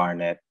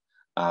incarnate.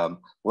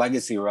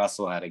 Legacy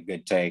Russell had a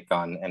good take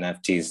on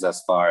NFTs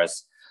thus far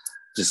as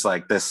just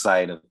like this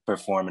side of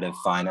performative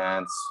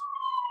finance,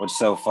 which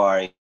so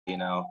far, you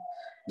know,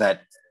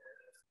 that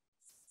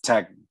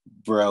tech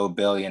bro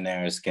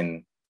billionaires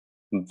can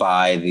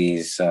buy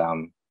these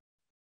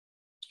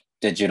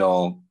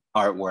digital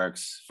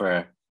artworks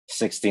for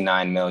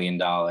 $69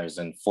 million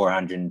and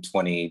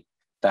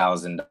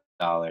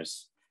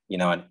 $420,000, you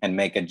know, and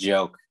make a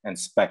joke and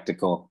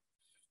spectacle.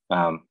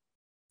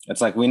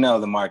 It's like, we know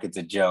the market's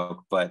a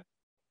joke, but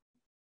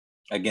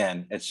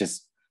again, it's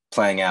just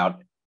playing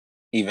out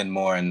even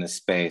more in this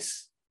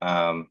space.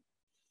 And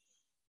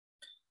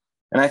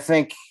I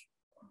think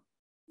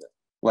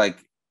like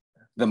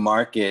the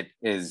market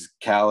is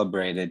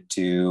calibrated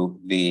to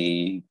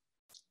the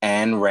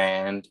Ayn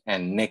Rand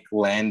and Nick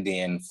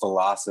Landian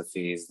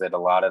philosophies that a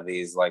lot of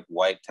these like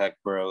white tech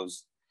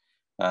bros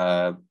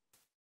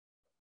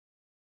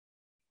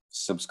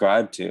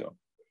subscribe to.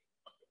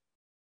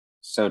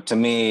 So to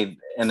me,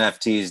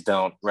 NFTs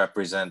don't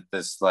represent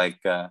this like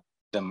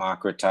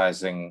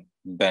democratizing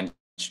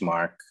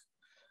benchmark,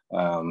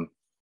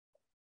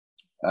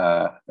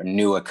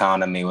 new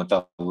economy with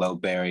a low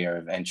barrier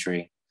of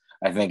entry.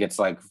 I think it's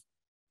like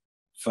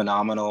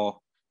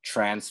phenomenal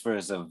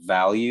transfers of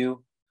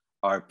value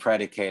are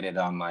predicated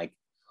on like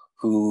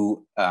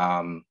who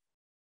has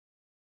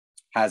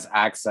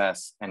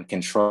access and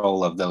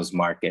control of those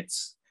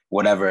markets,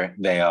 whatever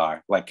they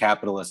are. Like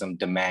capitalism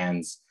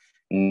demands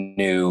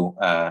new,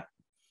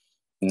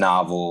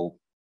 novel,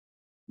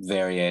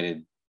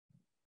 variated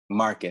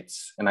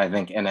markets. And I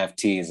think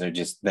NFTs are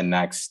just the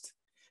next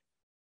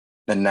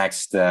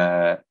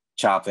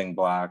chopping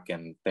block,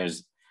 and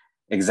there's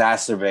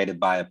exacerbated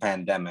by a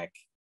pandemic.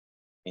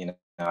 You know,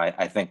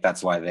 I think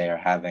that's why they are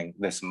having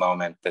this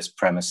moment, this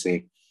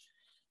primacy.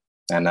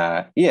 And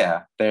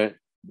yeah, they're,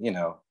 you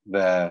know,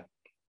 the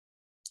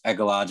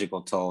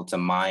ecological toll to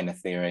mine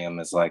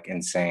Ethereum is like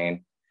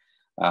insane.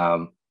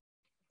 So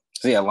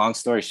yeah, long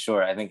story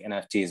short, I think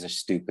NFTs are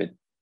stupid.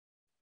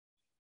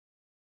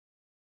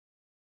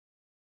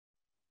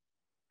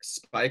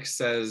 Spike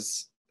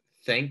says,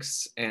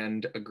 thanks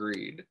and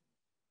agreed.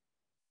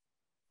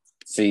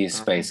 See you,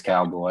 Space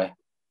Cowboy.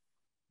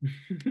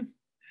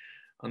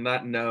 On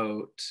that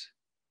note,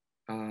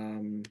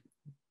 I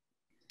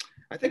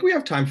think we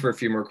have time for a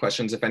few more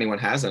questions if anyone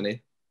has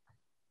any.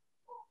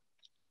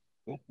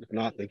 Well, if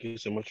not, thank you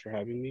so much for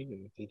having me.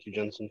 And thank you,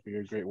 Jenson, for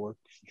your great work.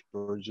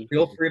 Georgie,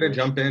 feel free to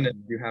jump in if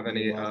you have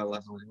any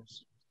last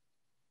words.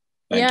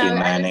 Thank you,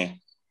 Manny.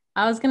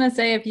 I was going to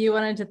say, if you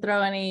wanted to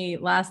throw any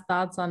last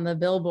thoughts on the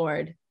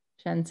billboard,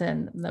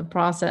 Jenson, the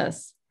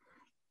process,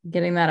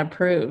 getting that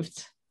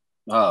approved.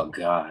 Oh,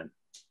 God.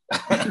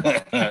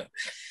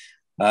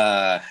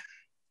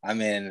 I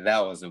mean,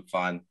 that wasn't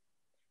fun,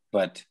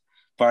 but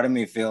part of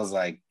me feels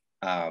like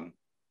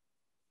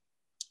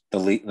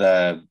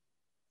the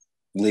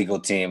legal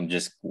team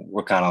just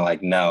were kind of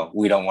like, no,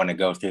 we don't want to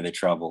go through the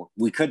trouble.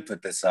 We could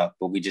put this up,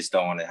 but we just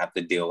don't want to have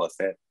to deal with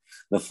it,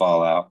 the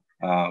fallout.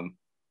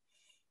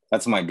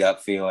 That's my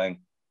gut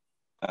feeling.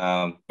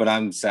 But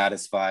I'm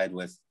satisfied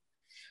with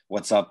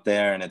what's up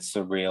there, and it's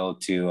surreal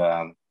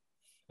to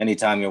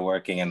anytime you're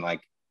working in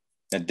like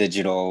a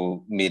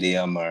digital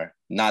medium or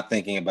not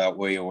thinking about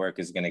where your work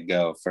is going to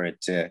go, for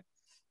it to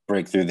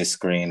break through the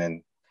screen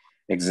and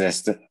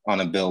exist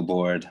on a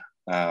billboard.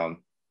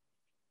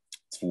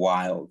 It's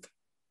wild.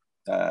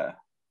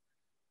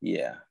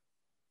 Yeah.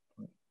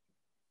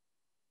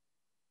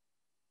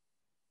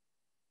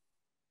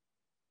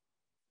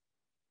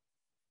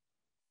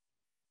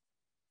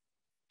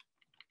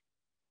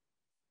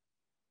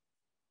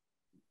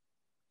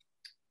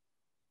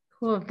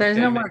 Cool. If there's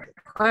no more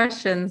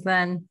questions,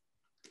 then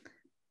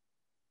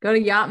go to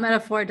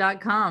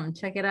yachtmetaphor.com.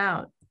 Check it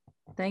out.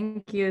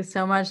 Thank you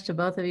so much to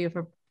both of you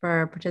for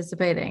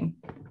participating.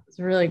 It's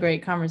a really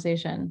great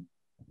conversation.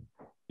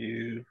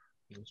 You.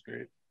 That was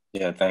great.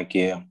 Yeah, thank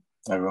you,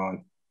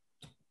 everyone.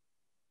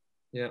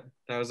 Yeah,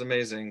 that was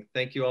amazing.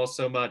 Thank you all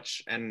so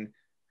much, and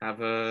have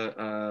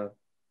a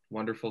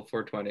wonderful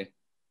 420.